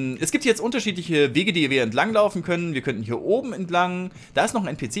 Es gibt jetzt unterschiedliche Wege, die wir entlanglaufen können. Wir könnten hier oben entlang. Da ist noch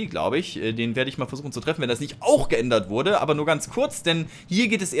ein NPC, glaube ich. Den werde ich mal versuchen zu treffen, wenn das nicht auch geändert wurde. Aber nur ganz kurz, denn hier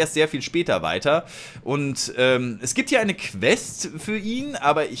geht es erst sehr viel später weiter. Und es gibt hier eine Quest für ihn,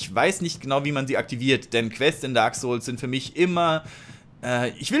 aber ich weiß nicht genau, wie man sie aktiviert. Denn Quests in Dark Souls sind für mich immer...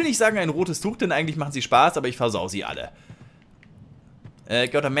 ich will nicht sagen ein rotes Tuch, denn eigentlich machen sie Spaß, aber ich versau sie alle.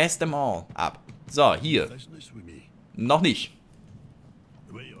 Gotta mess them all up. So, hier. Noch nicht.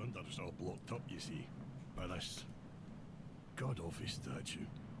 The way under is all blocked up, you see, by this god-awful statue.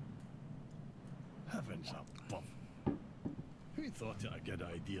 Heavens above. Who thought it a good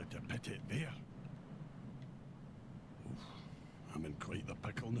idea to pit it there? Oof, I'm in quite the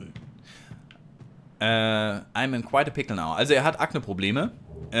pickle now. I'm in quite a pickle now. Also er hat Akne-Probleme.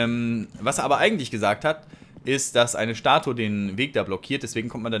 Was er aber eigentlich gesagt hat, ist, dass eine Statue den Weg da blockiert, deswegen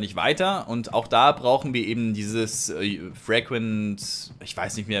kommt man da nicht weiter. Und auch da brauchen wir eben dieses Frequent, ich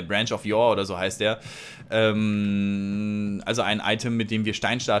weiß nicht mehr, Branch of Your oder so heißt der. Also ein Item, mit dem wir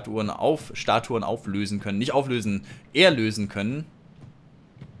Steinstatuen auflösen können. Nicht auflösen, erlösen können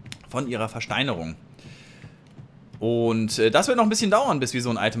von ihrer Versteinerung. Und das wird noch ein bisschen dauern, bis wir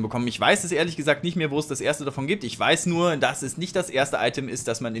so ein Item bekommen. Ich weiß es ehrlich gesagt nicht mehr, wo es das erste davon gibt. Ich weiß nur, dass es nicht das erste Item ist,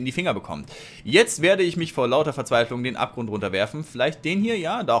 das man in die Finger bekommt. Jetzt werde ich mich vor lauter Verzweiflung den Abgrund runterwerfen. Vielleicht den hier?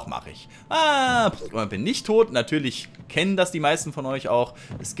 Ja, doch, mache ich. Ah, ich bin nicht tot. Natürlich kennen das die meisten von euch auch.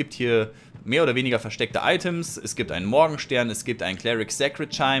 Es gibt hier mehr oder weniger versteckte Items. Es gibt einen Morgenstern, es gibt einen Cleric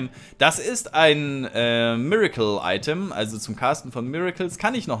Sacred Chime. Das ist ein Miracle-Item, also zum Casten von Miracles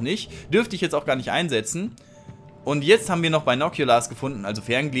kann ich noch nicht. Dürfte ich jetzt auch gar nicht einsetzen. Und jetzt haben wir noch Binoculars gefunden, also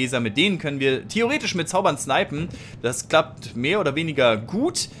Ferngläser, mit denen können wir theoretisch mit Zaubern snipen. Das klappt mehr oder weniger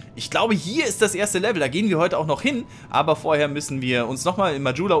gut. Ich glaube, hier ist das erste Level, da gehen wir heute auch noch hin. Aber vorher müssen wir uns nochmal in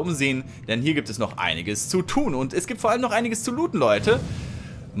Majula umsehen, denn hier gibt es noch einiges zu tun. Und es gibt vor allem noch einiges zu looten, Leute.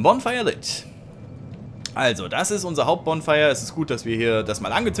 Bonfire lit. Also, das ist unser Hauptbonfire. Es ist gut, dass wir hier das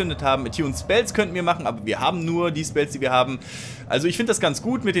mal angezündet haben. Attune Spells könnten wir machen, aber wir haben nur die Spells, die wir haben. Also, ich finde das ganz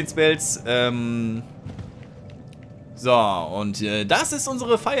gut mit den Spells. So, und das ist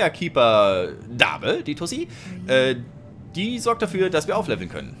unsere Firekeeper-Dame, die Tussi. Die sorgt dafür, dass wir aufleveln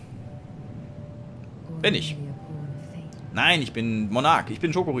können. Bin ich. Nein, ich bin Monarch. Ich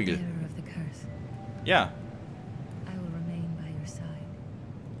bin Schokoriegel. Ja.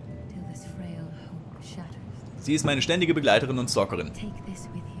 Sie ist meine ständige Begleiterin und Stalkerin.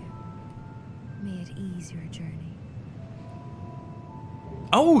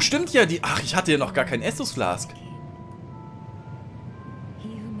 Oh, stimmt ja. Ach, ich hatte ja noch gar keinen Estus Flask.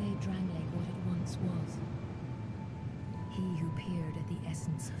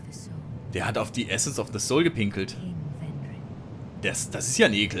 Der hat auf die Essence of the Soul gepinkelt. Das ist ja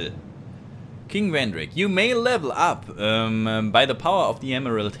ein Ekel. King Vendrick, you may level up by the power of the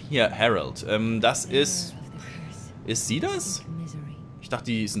Emerald Herald. Das ist... Ist sie das? Ich dachte,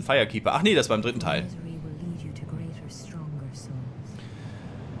 die ist ein Firekeeper. Ach nee, das war im dritten Teil.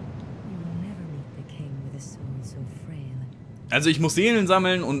 Also ich muss Seelen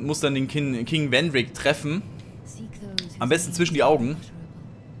sammeln und muss dann den King Vendrick treffen. Am besten zwischen die Augen.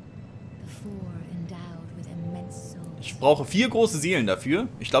 Ich brauche 4 große Seelen dafür.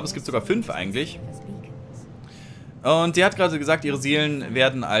 Ich glaube, es gibt sogar 5 eigentlich. Und sie hat gerade gesagt, ihre Seelen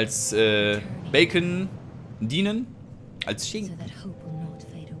werden als Bacon dienen. Als Schinken.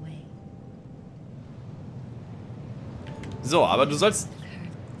 So, aber du sollst...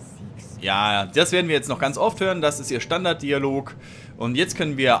 Ja, das werden wir jetzt noch ganz oft hören. Das ist ihr Standarddialog. Und jetzt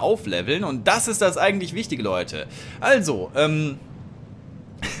können wir aufleveln. Und das ist das eigentlich Wichtige, Leute. Also,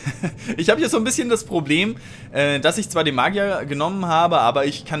 ich habe jetzt so ein bisschen das Problem, dass ich zwar den Magier genommen habe, aber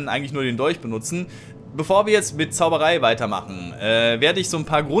ich kann eigentlich nur den Dolch benutzen. Bevor wir jetzt mit Zauberei weitermachen, werde ich so ein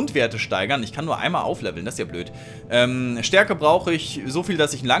paar Grundwerte steigern. Ich kann nur einmal aufleveln, das ist ja blöd. Stärke brauche ich so viel,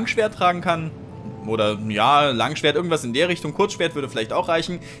 dass ich ein Langschwert tragen kann. Oder, ja, Langschwert, irgendwas in der Richtung. Kurzschwert würde vielleicht auch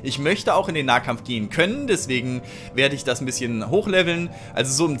reichen. Ich möchte auch in den Nahkampf gehen können, deswegen werde ich das ein bisschen hochleveln.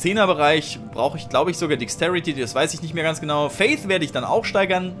 Also so im 10er-Bereich brauche ich, glaube ich, sogar Dexterity, das weiß ich nicht mehr ganz genau. Faith werde ich dann auch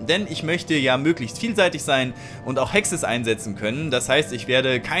steigern, denn ich möchte ja möglichst vielseitig sein und auch Hexes einsetzen können. Das heißt, ich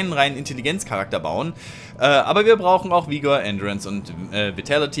werde keinen reinen Intelligenzcharakter bauen. Aber wir brauchen auch Vigor, Endurance und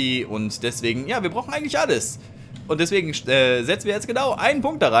Vitality und deswegen, ja, wir brauchen eigentlich alles. Und deswegen setzen wir jetzt genau einen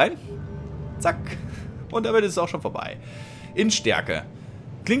Punkt da rein. Zack. Und damit ist es auch schon vorbei. In Stärke.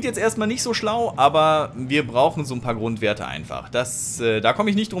 Klingt jetzt erstmal nicht so schlau, aber wir brauchen so ein paar Grundwerte einfach. Da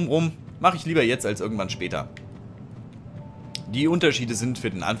komme ich nicht drum rum. Mache ich lieber jetzt als irgendwann später. Die Unterschiede sind für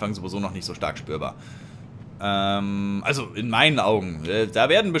den Anfang sowieso noch nicht so stark spürbar. Also in meinen Augen. Da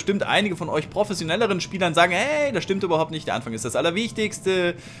werden bestimmt einige von euch professionelleren Spielern sagen, hey, das stimmt überhaupt nicht, der Anfang ist das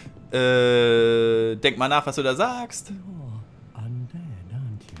Allerwichtigste. Denk mal nach, was du da sagst.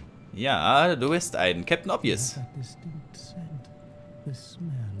 Ja, du bist ein Captain Obvious.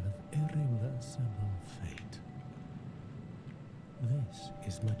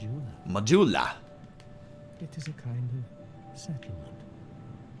 Modula. It is a kind of settlement.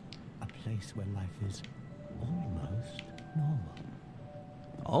 A place where life is almost normal.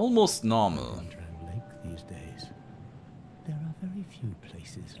 Almost normal. Lake these days. There are very few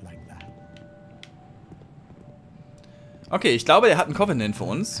places like that. Okay, ich glaube, er hat einen Covenant für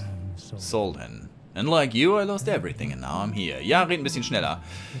uns. Solden. And like you, I lost everything and now I'm here. Ja, red ein bisschen schneller.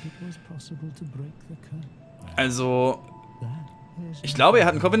 Also, ich glaube, er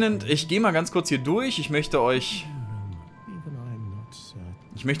hat einen Covenant. Ich gehe mal ganz kurz hier durch. Ich möchte heute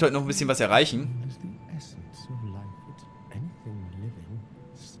noch ein bisschen was erreichen.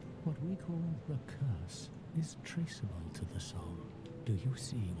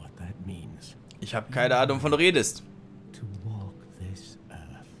 Ich habe keine Ahnung, wovon du redest.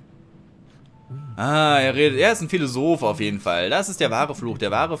 Ah, er ist ein Philosoph auf jeden Fall. Das ist der wahre Fluch. Der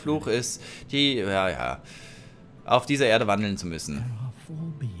wahre Fluch ist, auf dieser Erde wandeln zu müssen.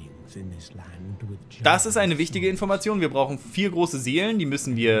 Das ist eine wichtige Information. Wir brauchen 4 große Seelen. Die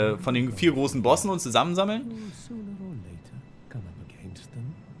müssen wir von den 4 großen Bossen uns zusammensammeln.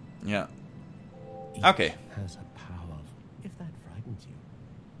 Ja. Okay.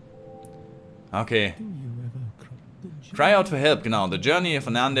 Okay. Cry out for help, genau. The journey of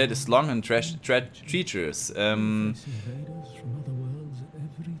an undead is long and treacherous.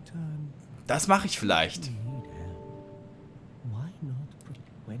 Das mache ich vielleicht.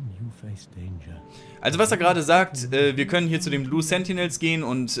 Also was er gerade sagt, wir können hier zu den Blue Sentinels gehen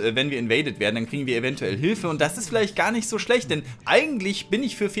und wenn wir invaded werden, dann kriegen wir eventuell Hilfe. Und das ist vielleicht gar nicht so schlecht, denn eigentlich bin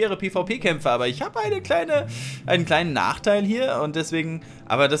ich für faire PvP-Kämpfer, aber ich habe einen kleinen Nachteil hier und deswegen,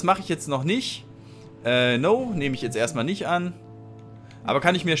 aber das mache ich jetzt noch nicht. No, nehme ich jetzt erstmal nicht an. Aber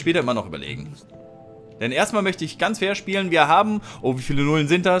kann ich mir später immer noch überlegen. Denn erstmal möchte ich ganz fair spielen. Wir haben, oh, wie viele Nullen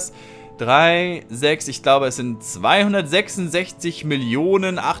sind das? 3, 6, ich glaube es sind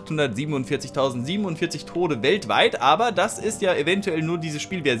 266.847.047 Tode weltweit. Aber das ist ja eventuell nur diese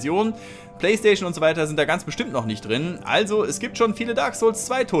Spielversion. PlayStation und so weiter sind da ganz bestimmt noch nicht drin. Also es gibt schon viele Dark Souls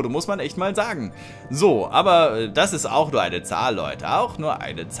 2 Tode, muss man echt mal sagen. So, aber das ist auch nur eine Zahl, Leute. Auch nur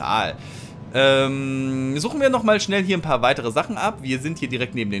eine Zahl. Suchen wir nochmal schnell hier ein paar weitere Sachen ab. Wir sind hier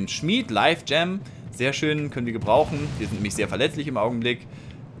direkt neben dem Schmied. Live Jam. Sehr schön, können wir gebrauchen. Wir sind nämlich sehr verletzlich im Augenblick.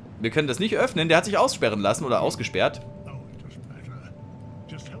 Wir können das nicht öffnen. Der hat sich aussperren lassen oder ausgesperrt.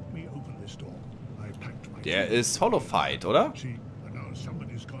 Der ist Hollow-Fight, oder?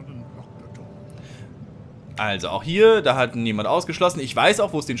 Also auch hier, da hat niemand ausgeschlossen. Ich weiß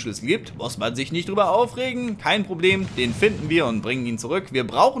auch, wo es den Schlüssel gibt. Muss man sich nicht drüber aufregen. Kein Problem, den finden wir und bringen ihn zurück. Wir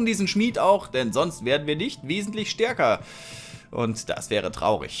brauchen diesen Schmied auch, denn sonst werden wir nicht wesentlich stärker. Und das wäre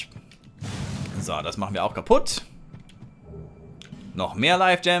traurig. So, das machen wir auch kaputt. Noch mehr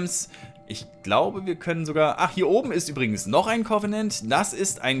Life Gems. Ich glaube, wir können sogar... Ach, hier oben ist übrigens noch ein Covenant. Das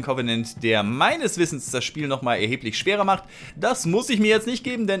ist ein Covenant, der meines Wissens das Spiel nochmal erheblich schwerer macht. Das muss ich mir jetzt nicht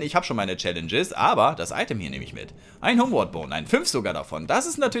geben, denn ich habe schon meine Challenges. Aber das Item hier nehme ich mit. Ein Homeward Bone, ein 5 sogar davon. Das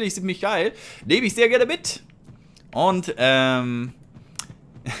ist natürlich ziemlich geil. Nehme ich sehr gerne mit. Und, wie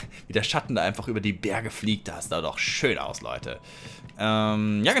der Schatten da einfach über die Berge fliegt. Das sah doch schön aus, Leute. Ja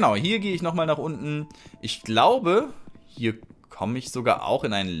genau, hier gehe ich nochmal nach unten. Ich glaube, hier komme ich sogar auch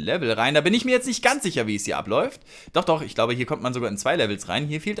in ein Level rein. Da bin ich mir jetzt nicht ganz sicher, wie es hier abläuft. Doch, doch, ich glaube, hier kommt man sogar in 2 Levels rein.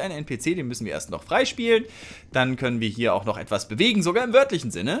 Hier fehlt ein NPC, den müssen wir erst noch freispielen. Dann können wir hier auch noch etwas bewegen, sogar im wörtlichen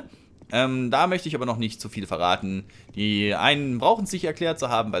Sinne. Da möchte ich aber noch nicht zu viel verraten. Die einen brauchen es sich erklärt zu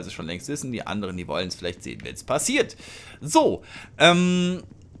haben, weil sie es schon längst wissen. Die anderen, die wollen es vielleicht sehen, wenn es passiert. So,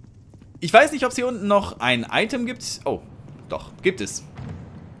 ich weiß nicht, ob es hier unten noch ein Item gibt. Oh, doch, gibt es.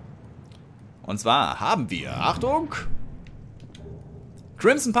 Und zwar haben wir, Achtung,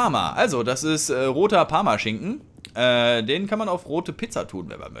 Crimson Parma. Also, das ist roter Parmaschinken. Den kann man auf rote Pizza tun,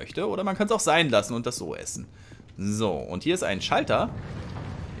 wenn man möchte. Oder man kann es auch sein lassen und das so essen. So, und hier ist ein Schalter.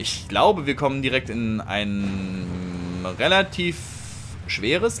 Ich glaube, wir kommen direkt in ein relativ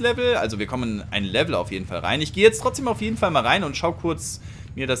schweres Level. Also wir kommen in ein Level auf jeden Fall rein. Ich gehe jetzt trotzdem auf jeden Fall mal rein und schaue kurz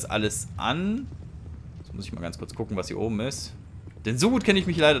mir das alles an. Jetzt muss ich mal ganz kurz gucken, was hier oben ist. Denn so gut kenne ich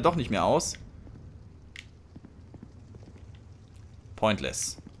mich leider doch nicht mehr aus.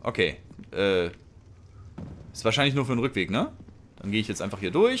 Pointless. Okay. Ist wahrscheinlich nur für den Rückweg, ne? Dann gehe ich jetzt einfach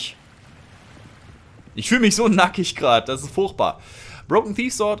hier durch. Ich fühle mich so nackig gerade. Das ist furchtbar. Broken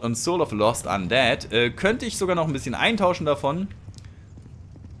Thief Sword und Soul of a Lost Undead. Könnte ich sogar noch ein bisschen eintauschen davon.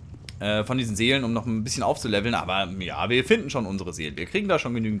 Von diesen Seelen, um noch ein bisschen aufzuleveln. Aber ja, wir finden schon unsere Seelen. Wir kriegen da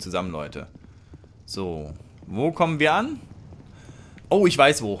schon genügend zusammen, Leute. So. Wo kommen wir an? Oh, ich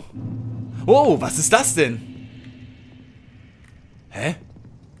weiß wo. Oh, was ist das denn? Hä?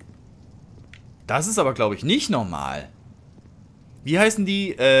 Das ist aber, glaube ich, nicht normal. Wie heißen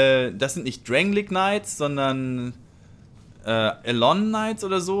die? Das sind nicht Drangleic Knights, sondern Elon Knights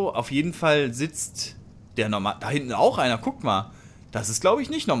oder so. Auf jeden Fall sitzt der normal. Da hinten auch einer. Guckt mal. Das ist, glaube ich,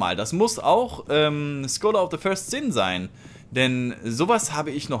 nicht normal. Das muss auch Scholar of the First Sin sein. Denn sowas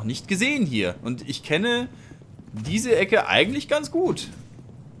habe ich noch nicht gesehen hier. Und ich kenne diese Ecke eigentlich ganz gut.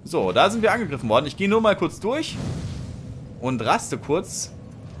 So, da sind wir angegriffen worden. Ich gehe nur mal kurz durch und raste kurz.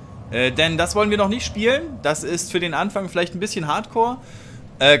 Denn das wollen wir noch nicht spielen. Das ist für den Anfang vielleicht ein bisschen Hardcore.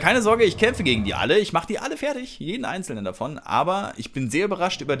 Keine Sorge, ich kämpfe gegen die alle. Ich mache die alle fertig, jeden einzelnen davon. Aber ich bin sehr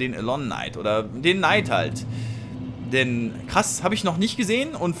überrascht über den Elon Knight oder den Knight halt. Denn krass, habe ich noch nicht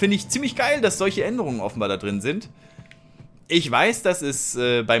gesehen und finde ich ziemlich geil, dass solche Änderungen offenbar da drin sind. Ich weiß, dass es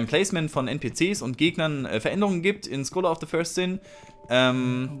beim Placement von NPCs und Gegnern Veränderungen gibt in Scholar of the First Sin.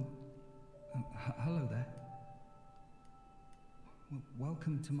 Hello there.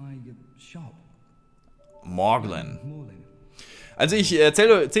 Welcome to my shop. Morglan. Also ich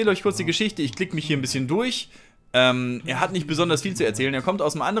erzähle euch kurz die Geschichte. Ich klicke mich hier ein bisschen durch. Er hat nicht besonders viel zu erzählen. Er kommt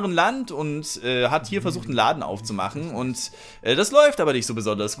aus einem anderen Land und hat hier versucht, einen Laden aufzumachen. Und das läuft aber nicht so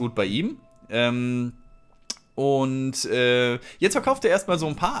besonders gut bei ihm. Jetzt verkauft er erstmal so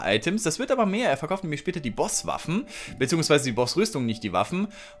ein paar Items. Das wird aber mehr. Er verkauft nämlich später die Bosswaffen, beziehungsweise die Bossrüstung, nicht die Waffen.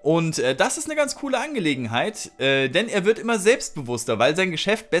 Und das ist eine ganz coole Angelegenheit, denn er wird immer selbstbewusster, weil sein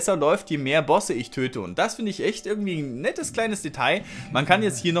Geschäft besser läuft, je mehr Bosse ich töte. Und das finde ich echt irgendwie ein nettes kleines Detail. Man kann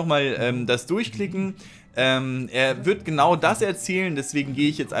jetzt hier nochmal das durchklicken. Er wird genau das erzählen, deswegen gehe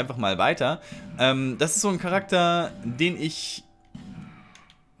ich jetzt einfach mal weiter. Das ist so ein Charakter, den ich...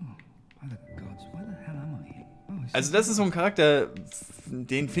 Also das ist so ein Charakter,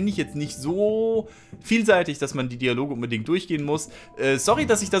 den finde ich jetzt nicht so vielseitig, dass man die Dialoge unbedingt durchgehen muss. Sorry,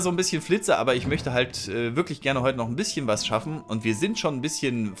 dass ich da so ein bisschen flitze, aber ich möchte halt wirklich gerne heute noch ein bisschen was schaffen. Und wir sind schon ein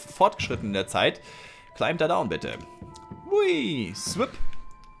bisschen fortgeschritten in der Zeit. Climb da down, bitte. Hui, swip.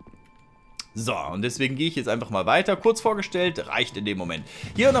 So, und deswegen gehe ich jetzt einfach mal weiter. Kurz vorgestellt, reicht in dem Moment.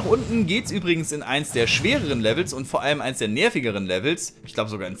 Hier nach unten geht es übrigens in eins der schwereren Levels und vor allem eins der nervigeren Levels. Ich glaube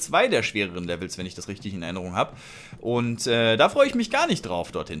sogar in 2 der schwereren Levels, wenn ich das richtig in Erinnerung habe. Und da freue ich mich gar nicht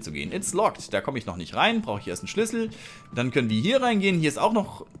drauf, dorthin zu gehen. It's locked, da komme ich noch nicht rein, brauche ich erst einen Schlüssel. Dann können wir hier reingehen. Hier ist auch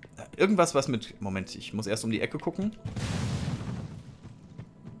noch irgendwas, was mit... Moment, ich muss erst um die Ecke gucken.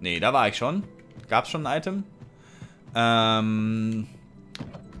 Nee, da war ich schon. Gab es schon ein Item?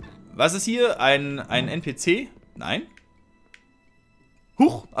 Was ist hier? Ein NPC? Nein?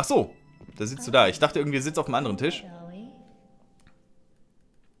 Huch! Ach so. Da sitzt du da. Ich dachte irgendwie, er sitzt auf einem anderen Tisch.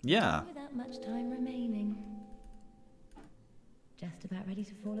 Ja.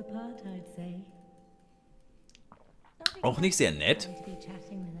 Auch nicht sehr nett.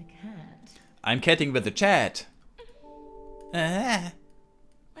 I'm catting with the chat.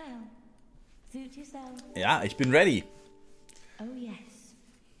 Ja, ich bin ready. Oh yes.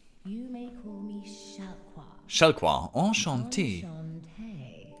 You may call me Shalquar, enchanté.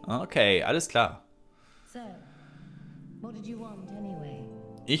 Okay, alles klar. So, what did you want anyway?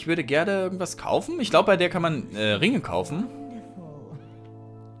 Ich würde gerne irgendwas kaufen. Ich glaube, bei der kann man Ringe kaufen.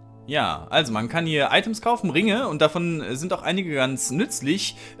 Ja, also man kann hier Items kaufen, Ringe, und davon sind auch einige ganz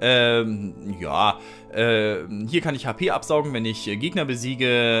nützlich. Hier kann ich HP absaugen, wenn ich Gegner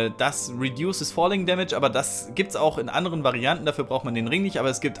besiege. Das reduces Falling Damage, aber das gibt es auch in anderen Varianten. Dafür braucht man den Ring nicht, aber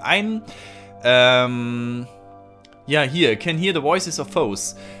es gibt einen. Ja, hier, can hear the voices of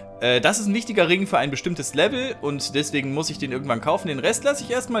foes. Das ist ein wichtiger Ring für ein bestimmtes Level und deswegen muss ich den irgendwann kaufen. Den Rest lasse ich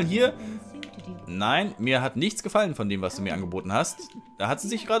erstmal hier. Nein, mir hat nichts gefallen von dem, was du mir angeboten hast. Da hat sie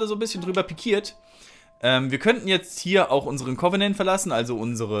sich gerade so ein bisschen drüber pikiert. Wir könnten jetzt hier auch unseren Covenant verlassen, also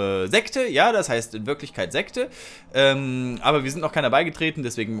unsere Sekte. Ja, das heißt in Wirklichkeit Sekte. Aber wir sind noch keiner beigetreten,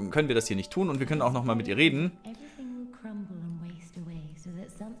 deswegen können wir das hier nicht tun. Und wir können auch nochmal mit ihr reden.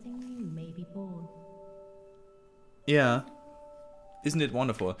 Ja. Isn't it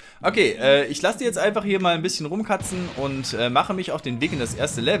wonderful? Okay, ich lasse die jetzt einfach hier mal ein bisschen rumkatzen und mache mich auf den Weg in das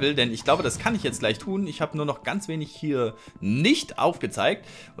erste Level, denn ich glaube, das kann ich jetzt gleich tun. Ich habe nur noch ganz wenig hier nicht aufgezeigt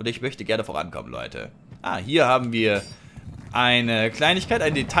und ich möchte gerne vorankommen, Leute. Hier haben wir eine Kleinigkeit,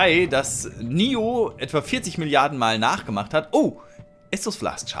 ein Detail, das Neo etwa 40 Milliarden Mal nachgemacht hat. Oh, Treffer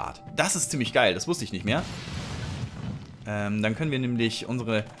Flask Chart. Das ist ziemlich geil, das wusste ich nicht mehr. Dann können wir nämlich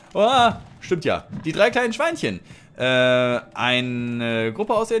unsere... Oh, stimmt ja. Die 3 kleinen Schweinchen. Eine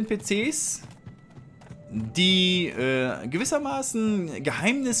Gruppe aus NPCs, die gewissermaßen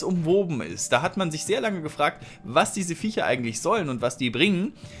geheimnisumwoben ist. Da hat man sich sehr lange gefragt, was diese Viecher eigentlich sollen und was die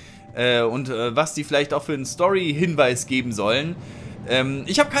bringen. Und was die vielleicht auch für einen Story-Hinweis geben sollen.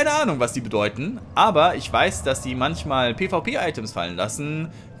 Ich habe keine Ahnung, was die bedeuten. Aber ich weiß, dass die manchmal PvP-Items fallen lassen.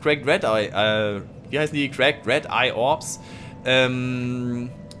 Cracked Red Eye, wie heißen die? Cracked Red Eye Orbs.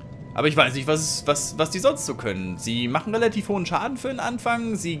 Aber ich weiß nicht, was die sonst so können. Sie machen relativ hohen Schaden für den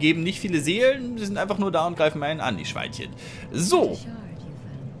Anfang. Sie geben nicht viele Seelen. Sie sind einfach nur da und greifen einen an, die Schweinchen. So.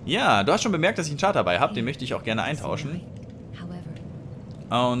 Ja, du hast schon bemerkt, dass ich einen Chart dabei habe. Den möchte ich auch gerne eintauschen.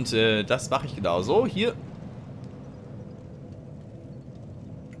 Und das mache ich genau so. Hier.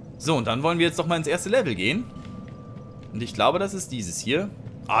 So, und dann wollen wir jetzt doch mal ins erste Level gehen. Und ich glaube, das ist dieses hier.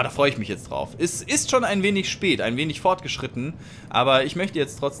 Da freue ich mich jetzt drauf. Es ist schon ein wenig spät, ein wenig fortgeschritten, aber ich möchte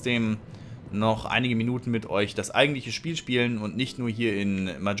jetzt trotzdem noch einige Minuten mit euch das eigentliche Spiel spielen und nicht nur hier in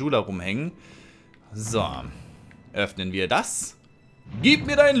Majula rumhängen. So, öffnen wir das. Gib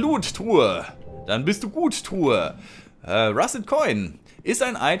mir dein Loot, Truhe. Dann bist du gut, Truhe. Rusted Coin ist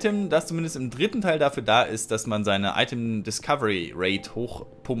ein Item, das zumindest im dritten Teil dafür da ist, dass man seine Item Discovery Rate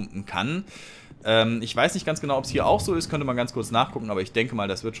hochpumpen kann. Ich weiß nicht ganz genau, ob es hier auch so ist. Könnte man ganz kurz nachgucken, aber ich denke mal,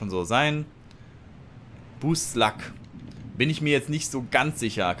 das wird schon so sein. Boost Luck. Bin ich mir jetzt nicht so ganz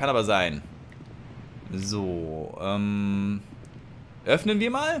sicher. Kann aber sein. So, öffnen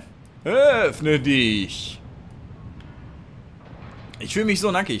wir mal? Öffne dich! Ich fühle mich so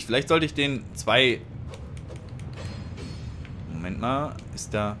nackig. Vielleicht sollte ich den 2... Moment mal.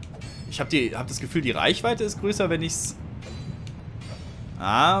 Ist da... Ich hab das Gefühl, die Reichweite ist größer, wenn ich es...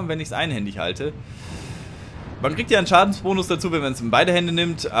 wenn ich es einhändig halte. Man kriegt ja einen Schadensbonus dazu, wenn man es in beide Hände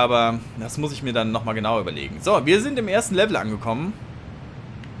nimmt, aber das muss ich mir dann nochmal genau überlegen. So, wir sind im ersten Level angekommen.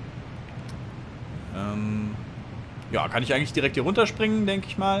 Ja, kann ich eigentlich direkt hier runterspringen, denke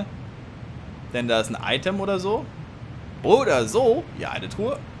ich mal. Denn da ist ein Item oder so. Oder so. Ja, eine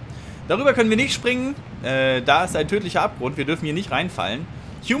Truhe. Darüber können wir nicht springen. Da ist ein tödlicher Abgrund. Wir dürfen hier nicht reinfallen.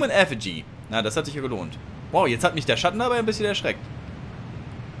 Human Effigy. Na, das hat sich ja gelohnt. Wow, jetzt hat mich der Schatten dabei ein bisschen erschreckt.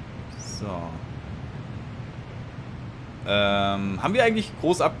 So. Haben wir eigentlich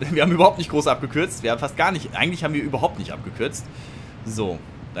groß wir haben überhaupt nicht groß abgekürzt. Wir haben fast gar nicht... Eigentlich haben wir überhaupt nicht abgekürzt. So.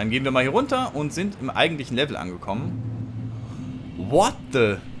 Dann gehen wir mal hier runter und sind im eigentlichen Level angekommen. What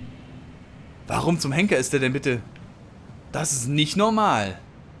the... Warum zum Henker ist der denn bitte... Das ist nicht normal.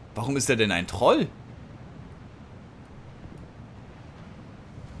 Warum ist der denn ein Troll?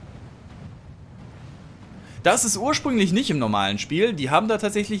 Das ist ursprünglich nicht im normalen Spiel. Die haben da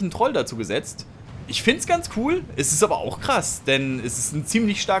tatsächlich einen Troll dazu gesetzt. Ich finde es ganz cool. Es ist aber auch krass, denn es ist ein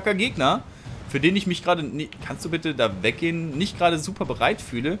ziemlich starker Gegner, für den ich mich gerade... Kannst du bitte da weggehen? Nicht gerade super bereit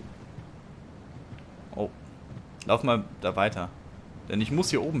fühle. Oh. Lauf mal da weiter. Denn ich muss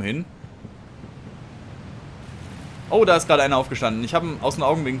hier oben hin. Oh, da ist gerade einer aufgestanden. Ich habe ihn aus den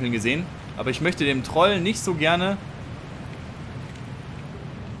Augenwinkeln gesehen. Aber ich möchte dem Troll nicht so gerne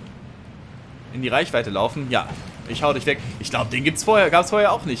in die Reichweite laufen. Ja, ich hau dich weg. Ich glaube, den gab es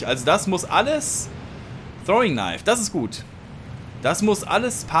vorher auch nicht. Also das muss alles... Throwing Knife, das ist gut. Das muss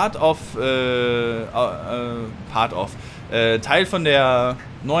alles Teil von der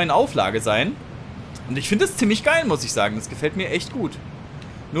neuen Auflage sein. Und ich finde das ziemlich geil, muss ich sagen. Das gefällt mir echt gut.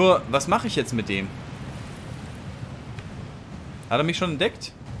 Nur, was mache ich jetzt mit dem? Hat er mich schon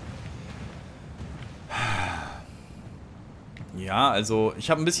entdeckt? Ja, also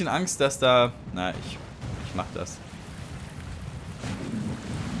ich habe ein bisschen Angst, dass da... Na, ich mach das.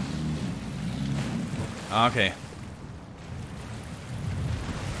 Okay.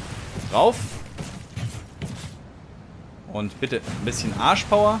 Rauf. Und bitte ein bisschen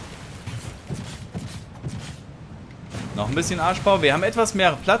Arschpower. Noch ein bisschen Arschpower. Wir haben etwas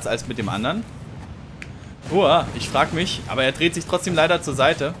mehr Platz als mit dem anderen. Ich frage mich, aber er dreht sich trotzdem leider zur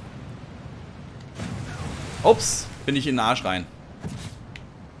Seite. Ups, bin ich in den Arsch rein.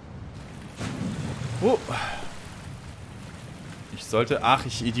 Oh. Ich sollte... Ach,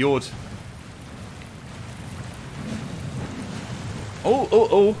 ich Idiot. Oh, oh,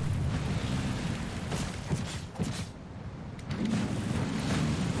 oh.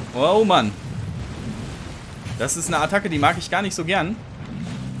 Oh, Mann. Das ist eine Attacke, die mag ich gar nicht so gern.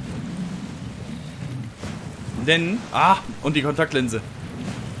 Denn... Ah, und die Kontaktlinse.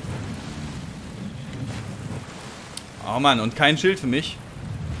 Oh, Mann, und kein Schild für mich.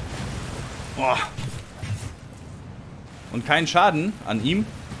 Boah. Und kein Schaden an ihm.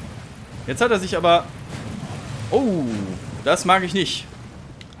 Jetzt hat er sich aber... Oh, das mag ich nicht.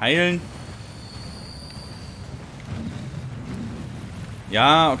 Heilen.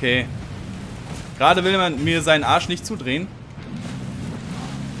 Ja, okay. Gerade will man mir seinen Arsch nicht zudrehen.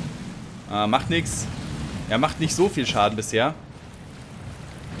 Macht nichts. Er macht nicht so viel Schaden bisher.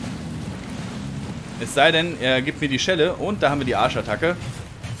 Es sei denn, er gibt mir die Schelle und da haben wir die Arschattacke.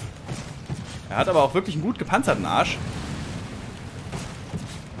 Er hat aber auch wirklich einen gut gepanzerten Arsch.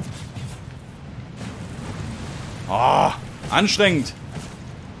 Oh, anstrengend.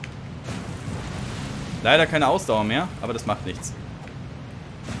 Leider keine Ausdauer mehr, aber das macht nichts.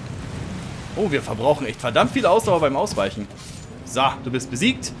 Oh, wir verbrauchen echt verdammt viel Ausdauer beim Ausweichen. So, du bist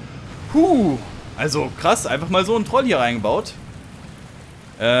besiegt. Also krass, einfach mal so einen Troll hier reingebaut.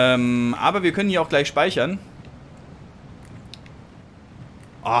 Aber wir können hier auch gleich speichern.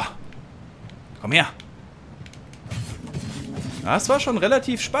 Oh, komm her. Das war schon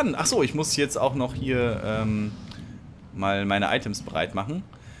relativ spannend. Achso, ich muss jetzt auch noch hier mal meine Items bereit machen.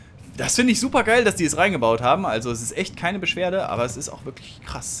 Das finde ich super geil, dass die es reingebaut haben. Also es ist echt keine Beschwerde, aber es ist auch wirklich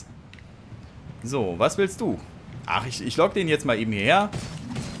krass. So, was willst du? Ach, ich logge den jetzt mal eben hierher.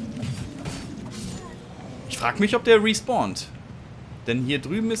 Ich frage mich, ob der respawnt. Denn hier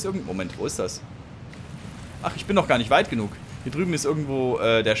drüben ist irgendwo... Moment, wo ist das? Ach, ich bin noch gar nicht weit genug. Hier drüben ist irgendwo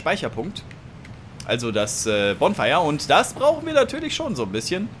der Speicherpunkt. Also das Bonfire. Und das brauchen wir natürlich schon so ein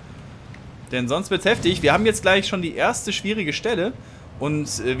bisschen. Denn sonst wird's heftig. Wir haben jetzt gleich schon die erste schwierige Stelle.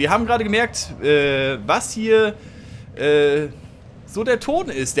 Und wir haben gerade gemerkt, was hier so der Ton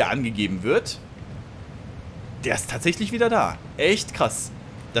ist, der angegeben wird. Der ist tatsächlich wieder da. Echt krass.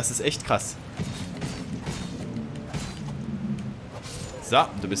 Das ist echt krass. So,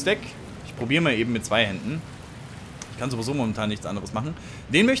 du bist weg. Ich probiere mal eben mit 2 Händen. Ich kann sowieso momentan nichts anderes machen.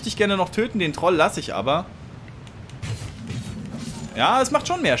 Den möchte ich gerne noch töten, den Troll lasse ich aber. Ja, es macht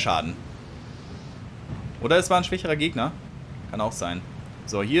schon mehr Schaden. Oder es war ein schwächerer Gegner. Kann auch sein.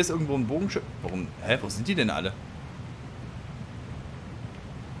 So, hier ist irgendwo ein Bogenschütze. Warum? Hä, wo sind die denn alle?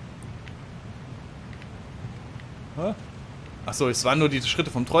 Hä? Achso, es waren nur die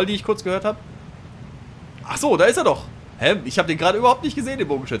Schritte vom Troll, die ich kurz gehört habe. Achso, da ist er doch. Hä? Ich habe den gerade überhaupt nicht gesehen, den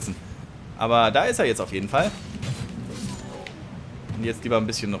Bogenschützen. Aber da ist er jetzt auf jeden Fall. Und jetzt lieber ein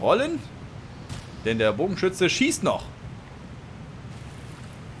bisschen rollen. Denn der Bogenschütze schießt noch.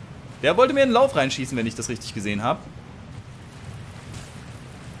 Der wollte mir in den Lauf reinschießen, wenn ich das richtig gesehen habe.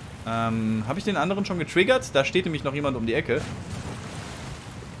 Habe ich den anderen schon getriggert? Da steht nämlich noch jemand um die Ecke.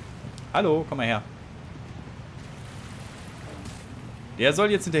 Hallo, komm mal her. Der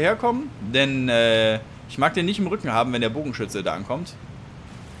soll jetzt hinterherkommen, denn ich mag den nicht im Rücken haben, wenn der Bogenschütze da ankommt.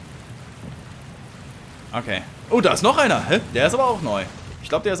 Okay. Oh, da ist noch einer. Hä? Der ist aber auch neu. Ich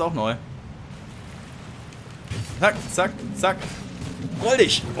glaube, der ist auch neu. Zack, zack, zack. Roll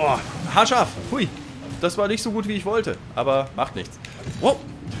dich. Boah, haarscharf. Hui. Das war nicht so gut, wie ich wollte. Aber macht nichts. Wow.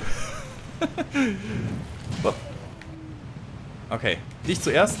 Okay. Dich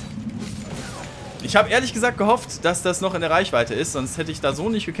zuerst. Ich habe ehrlich gesagt gehofft, dass das noch in der Reichweite ist. Sonst hätte ich da so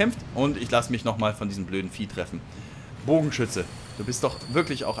nicht gekämpft. Und ich lasse mich nochmal von diesem blöden Vieh treffen. Bogenschütze. Du bist doch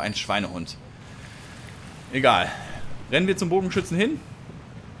wirklich auch ein Schweinehund. Egal. Rennen wir zum Bogenschützen hin.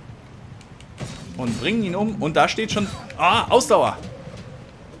 Und bringen ihn um. Und da steht schon... Ah, Ausdauer.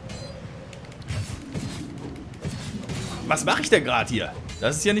 Was mache ich denn gerade hier?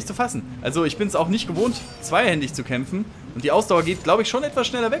 Das ist ja nicht zu fassen. Also ich bin es auch nicht gewohnt, zweihändig zu kämpfen. Und die Ausdauer geht, glaube ich, schon etwas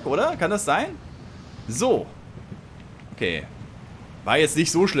schneller weg, oder? Kann das sein? So. Okay. War jetzt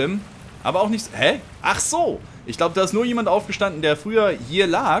nicht so schlimm. Aber auch nicht... Hä? Ach so. Ich glaube, da ist nur jemand aufgestanden, der früher hier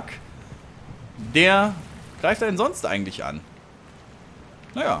lag. Der greift einen sonst eigentlich an.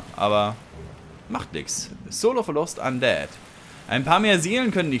 Naja, aber macht nix. Soul of a Lost Undead. Ein paar mehr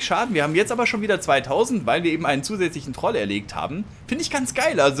Seelen können nicht schaden. Wir haben jetzt aber schon wieder 2000, weil wir eben einen zusätzlichen Troll erlegt haben. Finde ich ganz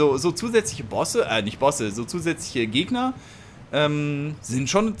geil. Also so zusätzliche Bosse, nicht Bosse, so zusätzliche Gegner sind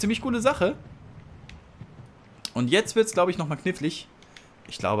schon eine ziemlich coole Sache. Und jetzt wird es, glaube ich, nochmal knifflig.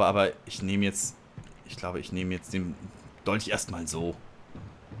 Ich glaube aber, ich nehme jetzt den Dolch erstmal so.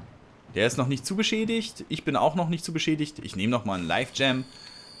 Der ist noch nicht zu beschädigt. Ich bin auch noch nicht zu beschädigt. Ich nehme nochmal einen Live-Jam.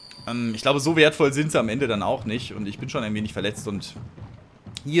 Ich glaube, so wertvoll sind sie am Ende dann auch nicht. Und ich bin schon ein wenig verletzt. Und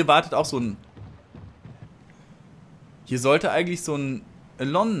hier wartet auch so ein... Hier sollte eigentlich so ein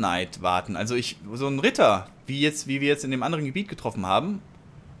Alone Knight warten. Also so ein Ritter, wie wir jetzt in dem anderen Gebiet getroffen haben.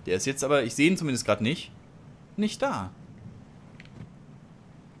 Der ist jetzt aber, ich sehe ihn zumindest gerade nicht da.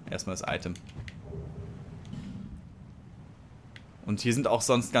 Erstmal das Item. Und hier sind auch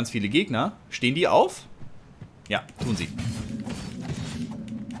sonst ganz viele Gegner. Stehen die auf? Ja, tun sie.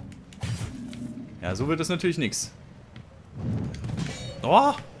 Ja, so wird es natürlich nichts.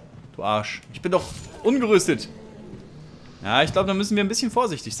 Oh, du Arsch. Ich bin doch ungerüstet. Ja, ich glaube, da müssen wir ein bisschen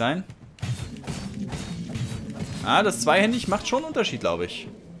vorsichtig sein. Ah, das zweihändig macht schon einen Unterschied, glaube ich.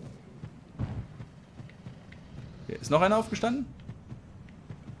 Hier, ist noch einer aufgestanden?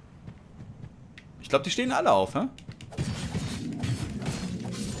 Ich glaube, die stehen alle auf, hä?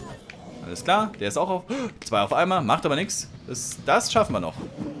 Alles klar, der ist auch auf. 2 auf einmal, macht aber nichts. Das schaffen wir noch.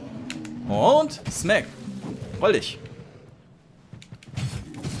 Und Smack. Roll dich.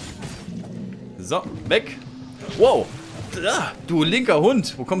 So, weg. Wow. Du linker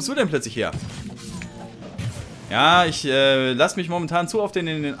Hund. Wo kommst du denn plötzlich her? Ja, ich lasse mich momentan zu oft in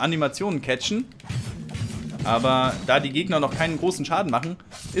den Animationen catchen. Aber da die Gegner noch keinen großen Schaden machen,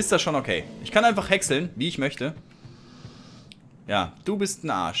 ist das schon okay. Ich kann einfach häckseln, wie ich möchte. Ja, du bist ein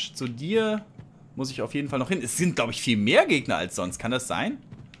Arsch. Zu dir muss ich auf jeden Fall noch hin. Es sind, glaube ich, viel mehr Gegner als sonst. Kann das sein?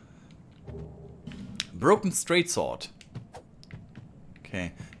 Broken Straight Sword.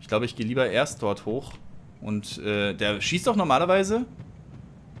 Okay. Ich glaube, ich gehe lieber erst dort hoch. Und der schießt doch normalerweise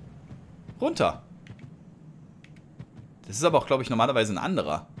runter. Das ist aber auch, glaube ich, normalerweise ein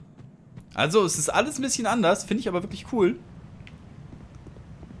anderer. Also, es ist alles ein bisschen anders. Finde ich aber wirklich cool.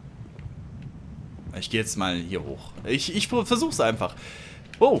 Ich gehe jetzt mal hier hoch. Ich versuche es einfach.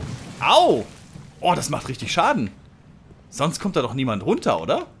 Oh. Au. Oh, das macht richtig Schaden. Sonst kommt da doch niemand runter,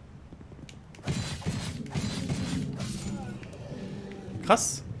 oder?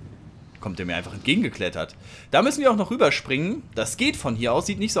 Krass. Kommt der mir einfach entgegengeklettert. Da müssen wir auch noch rüberspringen. Das geht von hier aus.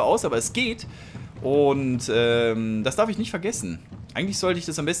 Sieht nicht so aus, aber es geht. Und das darf ich nicht vergessen. Eigentlich sollte ich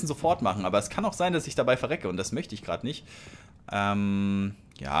das am besten sofort machen. Aber es kann auch sein, dass ich dabei verrecke. Und das möchte ich gerade nicht.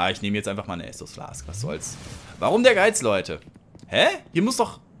 Ja, ich nehme jetzt einfach mal eine Treffer Flask. Was soll's. Warum der Geiz, Leute? Hä? Hier muss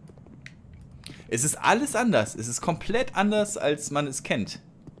doch... Es ist alles anders. Es ist komplett anders, als man es kennt.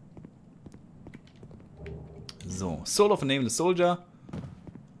 So, Soul of a Nameless Soldier.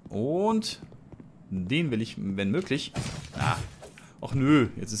 Und den will ich, wenn möglich... Ah, ach nö,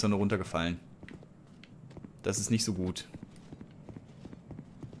 jetzt ist er nur runtergefallen. Das ist nicht so gut.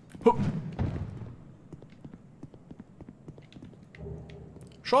 Hup.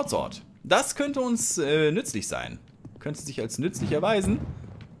 Short Sword. Das könnte uns nützlich sein. Könnte sich als nützlich erweisen.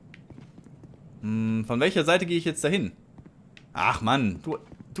 Von welcher Seite gehe ich jetzt dahin? Ach Mann,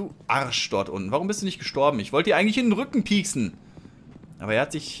 du Arsch dort unten. Warum bist du nicht gestorben? Ich wollte dir eigentlich in den Rücken pieksen. Aber er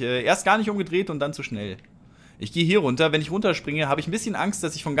hat sich erst gar nicht umgedreht und dann zu schnell. Ich gehe hier runter. Wenn ich runterspringe, habe ich ein bisschen Angst,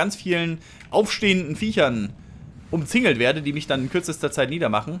 dass ich von ganz vielen aufstehenden Viechern umzingelt werde, die mich dann in kürzester Zeit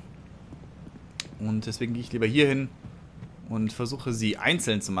niedermachen. Und deswegen gehe ich lieber hier hin und versuche sie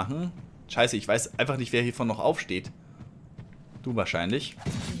einzeln zu machen. Scheiße, ich weiß einfach nicht, wer hiervon noch aufsteht. Du wahrscheinlich.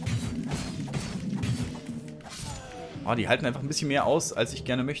 Oh, die halten einfach ein bisschen mehr aus, als ich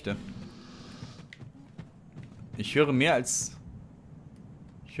gerne möchte. Ich höre mehr als...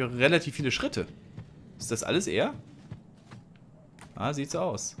 Ich höre relativ viele Schritte. Ist das alles er? Ah, sieht so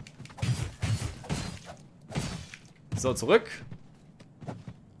aus. So, zurück.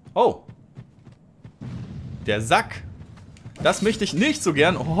 Oh. Der Sack. Das möchte ich nicht so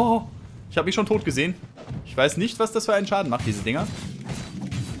gern. Oh, ich habe mich schon tot gesehen. Ich weiß nicht, was das für einen Schaden macht, diese Dinger.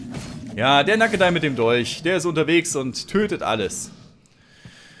 Ja, der Nackedei mit dem Dolch. Der ist unterwegs und tötet alles.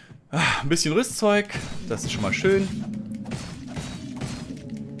 Ein bisschen Rüstzeug. Das ist schon mal schön.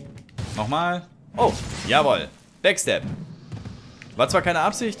 Nochmal. Oh, jawohl. Backstab. War zwar keine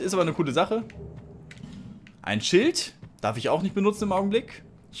Absicht, ist aber eine coole Sache. Ein Schild. Darf ich auch nicht benutzen im Augenblick.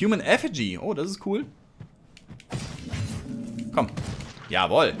 Human Effigy. Oh, das ist cool. Komm.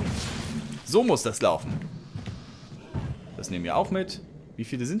 Jawohl. So muss das laufen. Das nehmen wir auch mit. Wie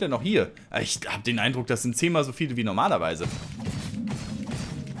viele sind denn noch hier? Ich habe den Eindruck, das sind 10-mal so viele wie normalerweise.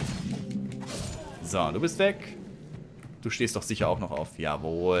 So, du bist weg. Du stehst doch sicher auch noch auf.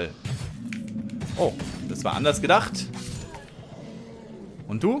 Jawohl. Oh, das war anders gedacht.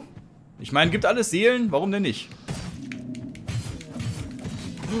 Und du? Ich meine, gibt alles Seelen. Warum denn nicht?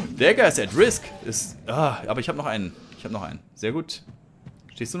 Der Guy ist at risk. Aber ich habe noch einen. Sehr gut.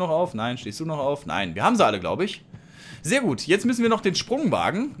 Stehst du noch auf? Nein. Stehst du noch auf? Nein. Wir haben sie alle, glaube ich. Sehr gut. Jetzt müssen wir noch den Sprung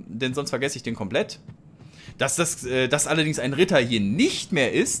wagen, denn sonst vergesse ich den komplett. Dass das allerdings ein Ritter hier nicht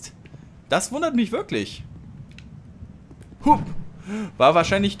mehr ist, das wundert mich wirklich. Hup. War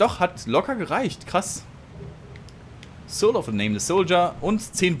wahrscheinlich doch, hat locker gereicht. Krass. Soul of a Nameless Soldier und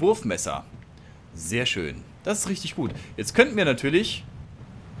 10 Wurfmesser. Sehr schön. Das ist richtig gut. Jetzt könnten wir natürlich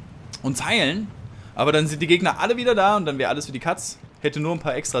uns heilen, aber dann sind die Gegner alle wieder da und dann wäre alles für die Katz. Hätte nur ein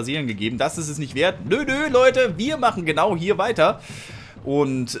paar extra Seelen gegeben. Das ist es nicht wert. Nö, nö, Leute, wir machen genau hier weiter.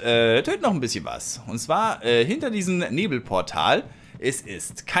 Und töten noch ein bisschen was. Und zwar hinter diesem Nebelportal. Es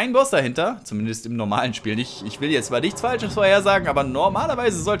ist kein Boss dahinter, zumindest im normalen Spiel nicht. Ich will jetzt zwar nichts Falsches vorhersagen, aber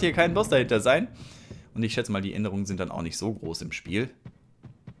normalerweise sollte hier kein Boss dahinter sein. Und ich schätze mal, die Änderungen sind dann auch nicht so groß im Spiel.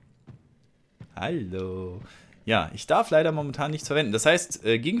 Hallo. Ja, ich darf leider momentan nichts verwenden. Das heißt,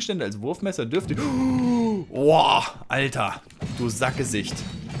 Gegenstände als Wurfmesser dürfte... Boah, Alter, du Sackgesicht.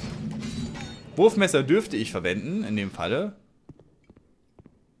 Wurfmesser dürfte ich verwenden, in dem Falle.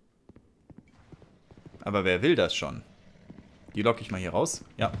 Aber wer will das schon? Die locke ich mal hier raus.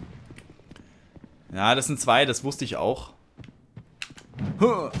 Ja. Ja, das sind 2, das wusste ich auch.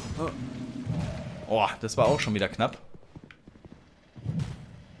 Oh, das war auch schon wieder knapp.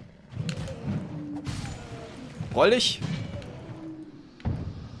 Roll dich.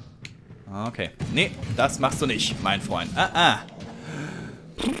 Okay. Nee, das machst du nicht, mein Freund.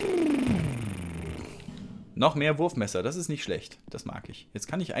 Noch mehr Wurfmesser, das ist nicht schlecht. Das mag ich. Jetzt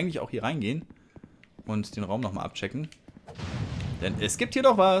kann ich eigentlich auch hier reingehen und den Raum nochmal abchecken. Denn es gibt hier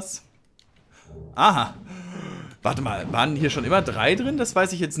doch was. Aha. Warte mal, waren hier schon immer 3 drin? Das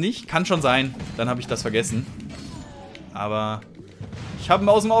weiß ich jetzt nicht. Kann schon sein. Dann habe ich das vergessen. Aber ich habe ihn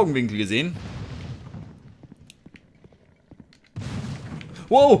aus dem Augenwinkel gesehen.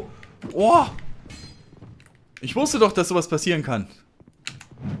 Wow. Oh. Ich wusste doch, dass sowas passieren kann.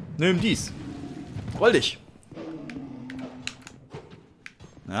 Nimm dies. Roll dich.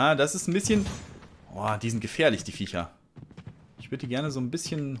 Ja, das ist ein bisschen... Oh, die sind gefährlich, die Viecher. Ich würde die gerne so ein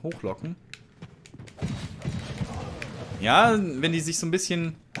bisschen hochlocken. Ja, wenn die sich so ein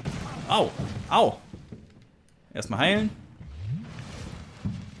bisschen... Au, au. Erstmal heilen.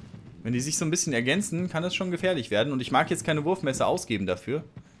 Wenn die sich so ein bisschen ergänzen, kann das schon gefährlich werden. Und ich mag jetzt keine Wurfmesser ausgeben dafür.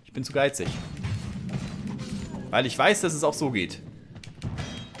 Ich bin zu geizig. Weil ich weiß, dass es auch so geht.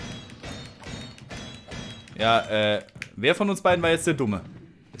 Ja, wer von uns beiden war jetzt der Dumme?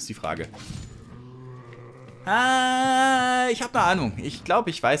 Ist die Frage. Ich habe eine Ahnung. Ich glaube,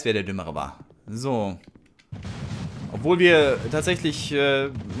 ich weiß, wer der Dümmere war. So. Obwohl wir tatsächlich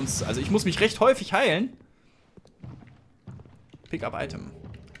also ich muss mich recht häufig heilen. Pick-up-Item.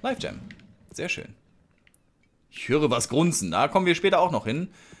 Life-Gem. Sehr schön. Ich höre was grunzen. Da kommen wir später auch noch hin.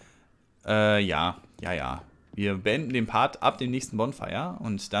 Ja. Wir beenden den Part ab dem nächsten Bonfire.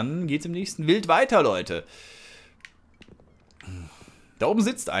 Und dann geht es im nächsten Wild weiter, Leute. Da oben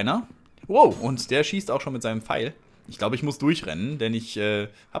sitzt einer. Wow, und der schießt auch schon mit seinem Pfeil. Ich glaube, ich muss durchrennen, denn ich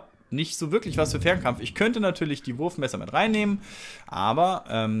habe nicht so wirklich was für Fernkampf. Ich könnte natürlich die Wurfmesser mit reinnehmen, aber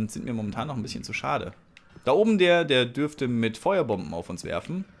sind mir momentan noch ein bisschen zu schade. Da oben der dürfte mit Feuerbomben auf uns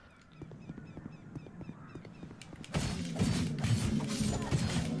werfen.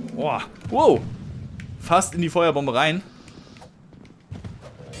 Oh, wow, fast in die Feuerbombe rein.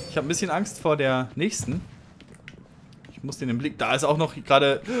 Ich habe ein bisschen Angst vor der nächsten. Ich muss den im Blick... Da ist auch noch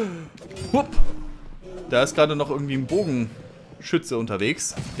gerade... Da ist gerade noch irgendwie ein Bogenschütze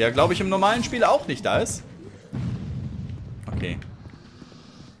unterwegs. Der, glaube ich, im normalen Spiel auch nicht da ist. Okay.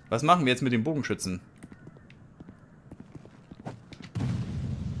 Was machen wir jetzt mit dem Bogenschützen?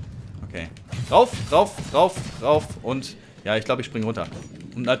 Okay. Rauf, rauf, rauf, rauf. Und... Ja, ich glaube, ich springe runter.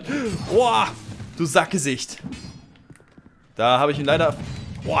 Und dann... Boah! Du Sackgesicht. Da habe ich ihn leider...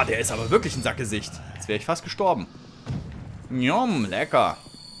 Boah, der ist aber wirklich ein Sackgesicht. Jetzt wäre ich fast gestorben. Njom, lecker.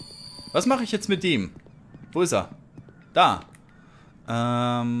 Was mache ich jetzt mit dem? Wo ist er? Da.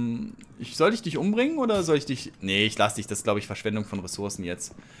 Soll ich dich umbringen oder soll ich dich... Nee, ich lasse dich. Das ist, glaube ich, Verschwendung von Ressourcen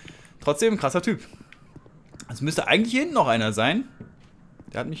jetzt. Trotzdem, krasser Typ. Es müsste eigentlich hier hinten noch einer sein.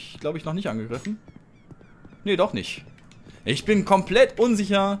 Der hat mich, glaube ich, noch nicht angegriffen. Nee, doch nicht. Ich bin komplett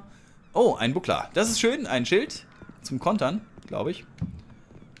unsicher. Oh, ein Buckler. Das ist schön. Ein Schild. Zum Kontern, glaube ich.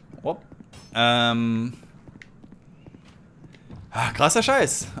 Oh. Krasser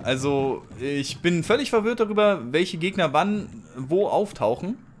Scheiß. Also, ich bin völlig verwirrt darüber, welche Gegner wann, wo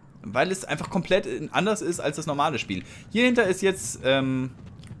auftauchen. Weil es einfach komplett anders ist als das normale Spiel. Hier hinter ist jetzt, der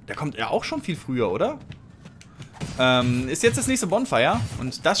kommt ja auch schon viel früher, oder? Ist jetzt das nächste Bonfire.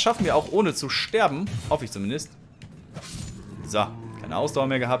 Und das schaffen wir auch ohne zu sterben. Hoffe ich zumindest. So, keine Ausdauer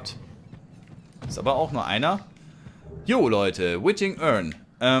mehr gehabt. Ist aber auch nur einer. Jo, Leute, Witching Urn.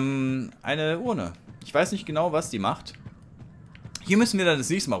 Eine Urne. Ich weiß nicht genau, was die macht. Hier müssen wir dann das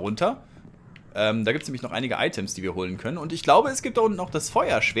nächste Mal runter. Da gibt es nämlich noch einige Items, die wir holen können. Und ich glaube, es gibt da unten noch das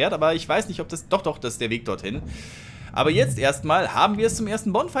Feuerschwert, aber ich weiß nicht, ob das... Doch, das ist der Weg dorthin. Aber jetzt erstmal haben wir es zum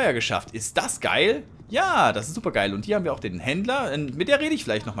ersten Bonfire geschafft. Ist das geil? Ja, das ist super geil. Und hier haben wir auch den Händler. Mit der rede ich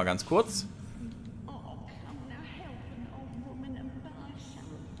vielleicht nochmal ganz kurz.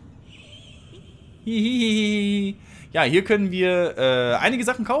 Hihihihi. Ja, hier können wir einige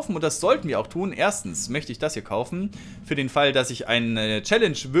Sachen kaufen und das sollten wir auch tun. Erstens möchte ich das hier kaufen, für den Fall, dass ich eine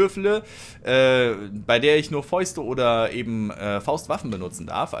Challenge würfele, bei der ich nur Fäuste oder eben Faustwaffen benutzen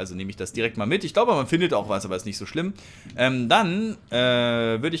darf. Also nehme ich das direkt mal mit. Ich glaube, man findet auch was, aber ist nicht so schlimm. Dann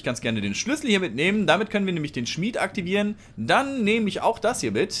würde ich ganz gerne den Schlüssel hier mitnehmen. Damit können wir nämlich den Schmied aktivieren. Dann nehme ich auch das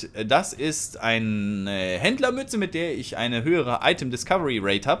hier mit. Das ist eine Händlermütze, mit der ich eine höhere Item Discovery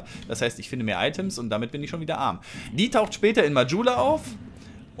Rate habe. Das heißt, ich finde mehr Items und damit bin ich schon wieder arm. Die taucht später in Majula auf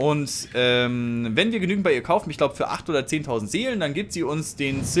und wenn wir genügend bei ihr kaufen, ich glaube für 8.000 oder 10.000 Seelen, dann gibt sie uns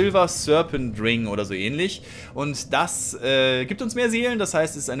den Silver Serpent Ring oder so ähnlich und das gibt uns mehr Seelen, das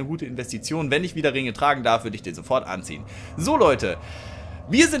heißt, es ist eine gute Investition. Wenn ich wieder Ringe tragen darf, würde ich den sofort anziehen. So Leute,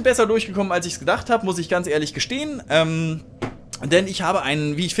 wir sind besser durchgekommen, als ich es gedacht habe, muss ich ganz ehrlich gestehen. Denn ich habe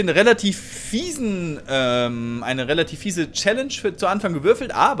einen, wie ich finde, eine relativ fiese Challenge zu Anfang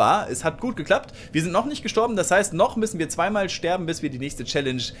gewürfelt, aber es hat gut geklappt. Wir sind noch nicht gestorben, das heißt, noch müssen wir zweimal sterben, bis wir die nächste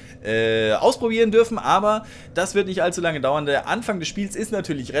Challenge ausprobieren dürfen, aber das wird nicht allzu lange dauern. Der Anfang des Spiels ist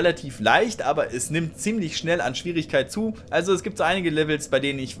natürlich relativ leicht, aber es nimmt ziemlich schnell an Schwierigkeit zu. Also es gibt so einige Levels, bei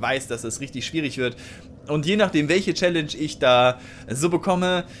denen ich weiß, dass es richtig schwierig wird. Und je nachdem, welche Challenge ich da so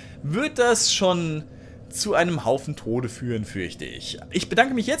bekomme, wird das schon zu einem Haufen Tode führen, fürchte ich. Ich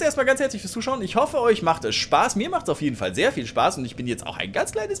bedanke mich jetzt erstmal ganz herzlich fürs Zuschauen. Ich hoffe, euch macht es Spaß. Mir macht es auf jeden Fall sehr viel Spaß und ich bin jetzt auch ein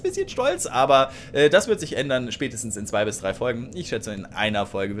ganz kleines bisschen stolz, aber das wird sich ändern, spätestens in 2 bis 3 Folgen. Ich schätze, in einer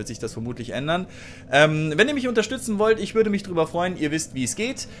Folge wird sich das vermutlich ändern. Wenn ihr mich unterstützen wollt, ich würde mich darüber freuen. Ihr wisst, wie es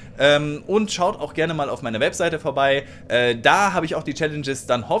geht. Und schaut auch gerne mal auf meiner Webseite vorbei. Da habe ich auch die Challenges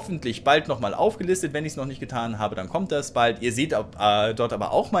dann hoffentlich bald nochmal aufgelistet. Wenn ich es noch nicht getan habe, dann kommt das bald. Ihr seht dort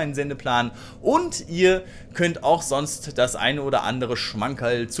aber auch meinen Sendeplan und ihr könnt auch sonst das eine oder andere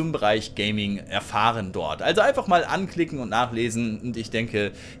Schmankerl zum Bereich Gaming erfahren dort. Also einfach mal anklicken und nachlesen und ich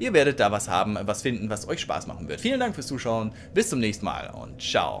denke, ihr werdet da was haben, was finden, was euch Spaß machen wird. Vielen Dank fürs Zuschauen, bis zum nächsten Mal und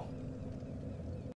ciao.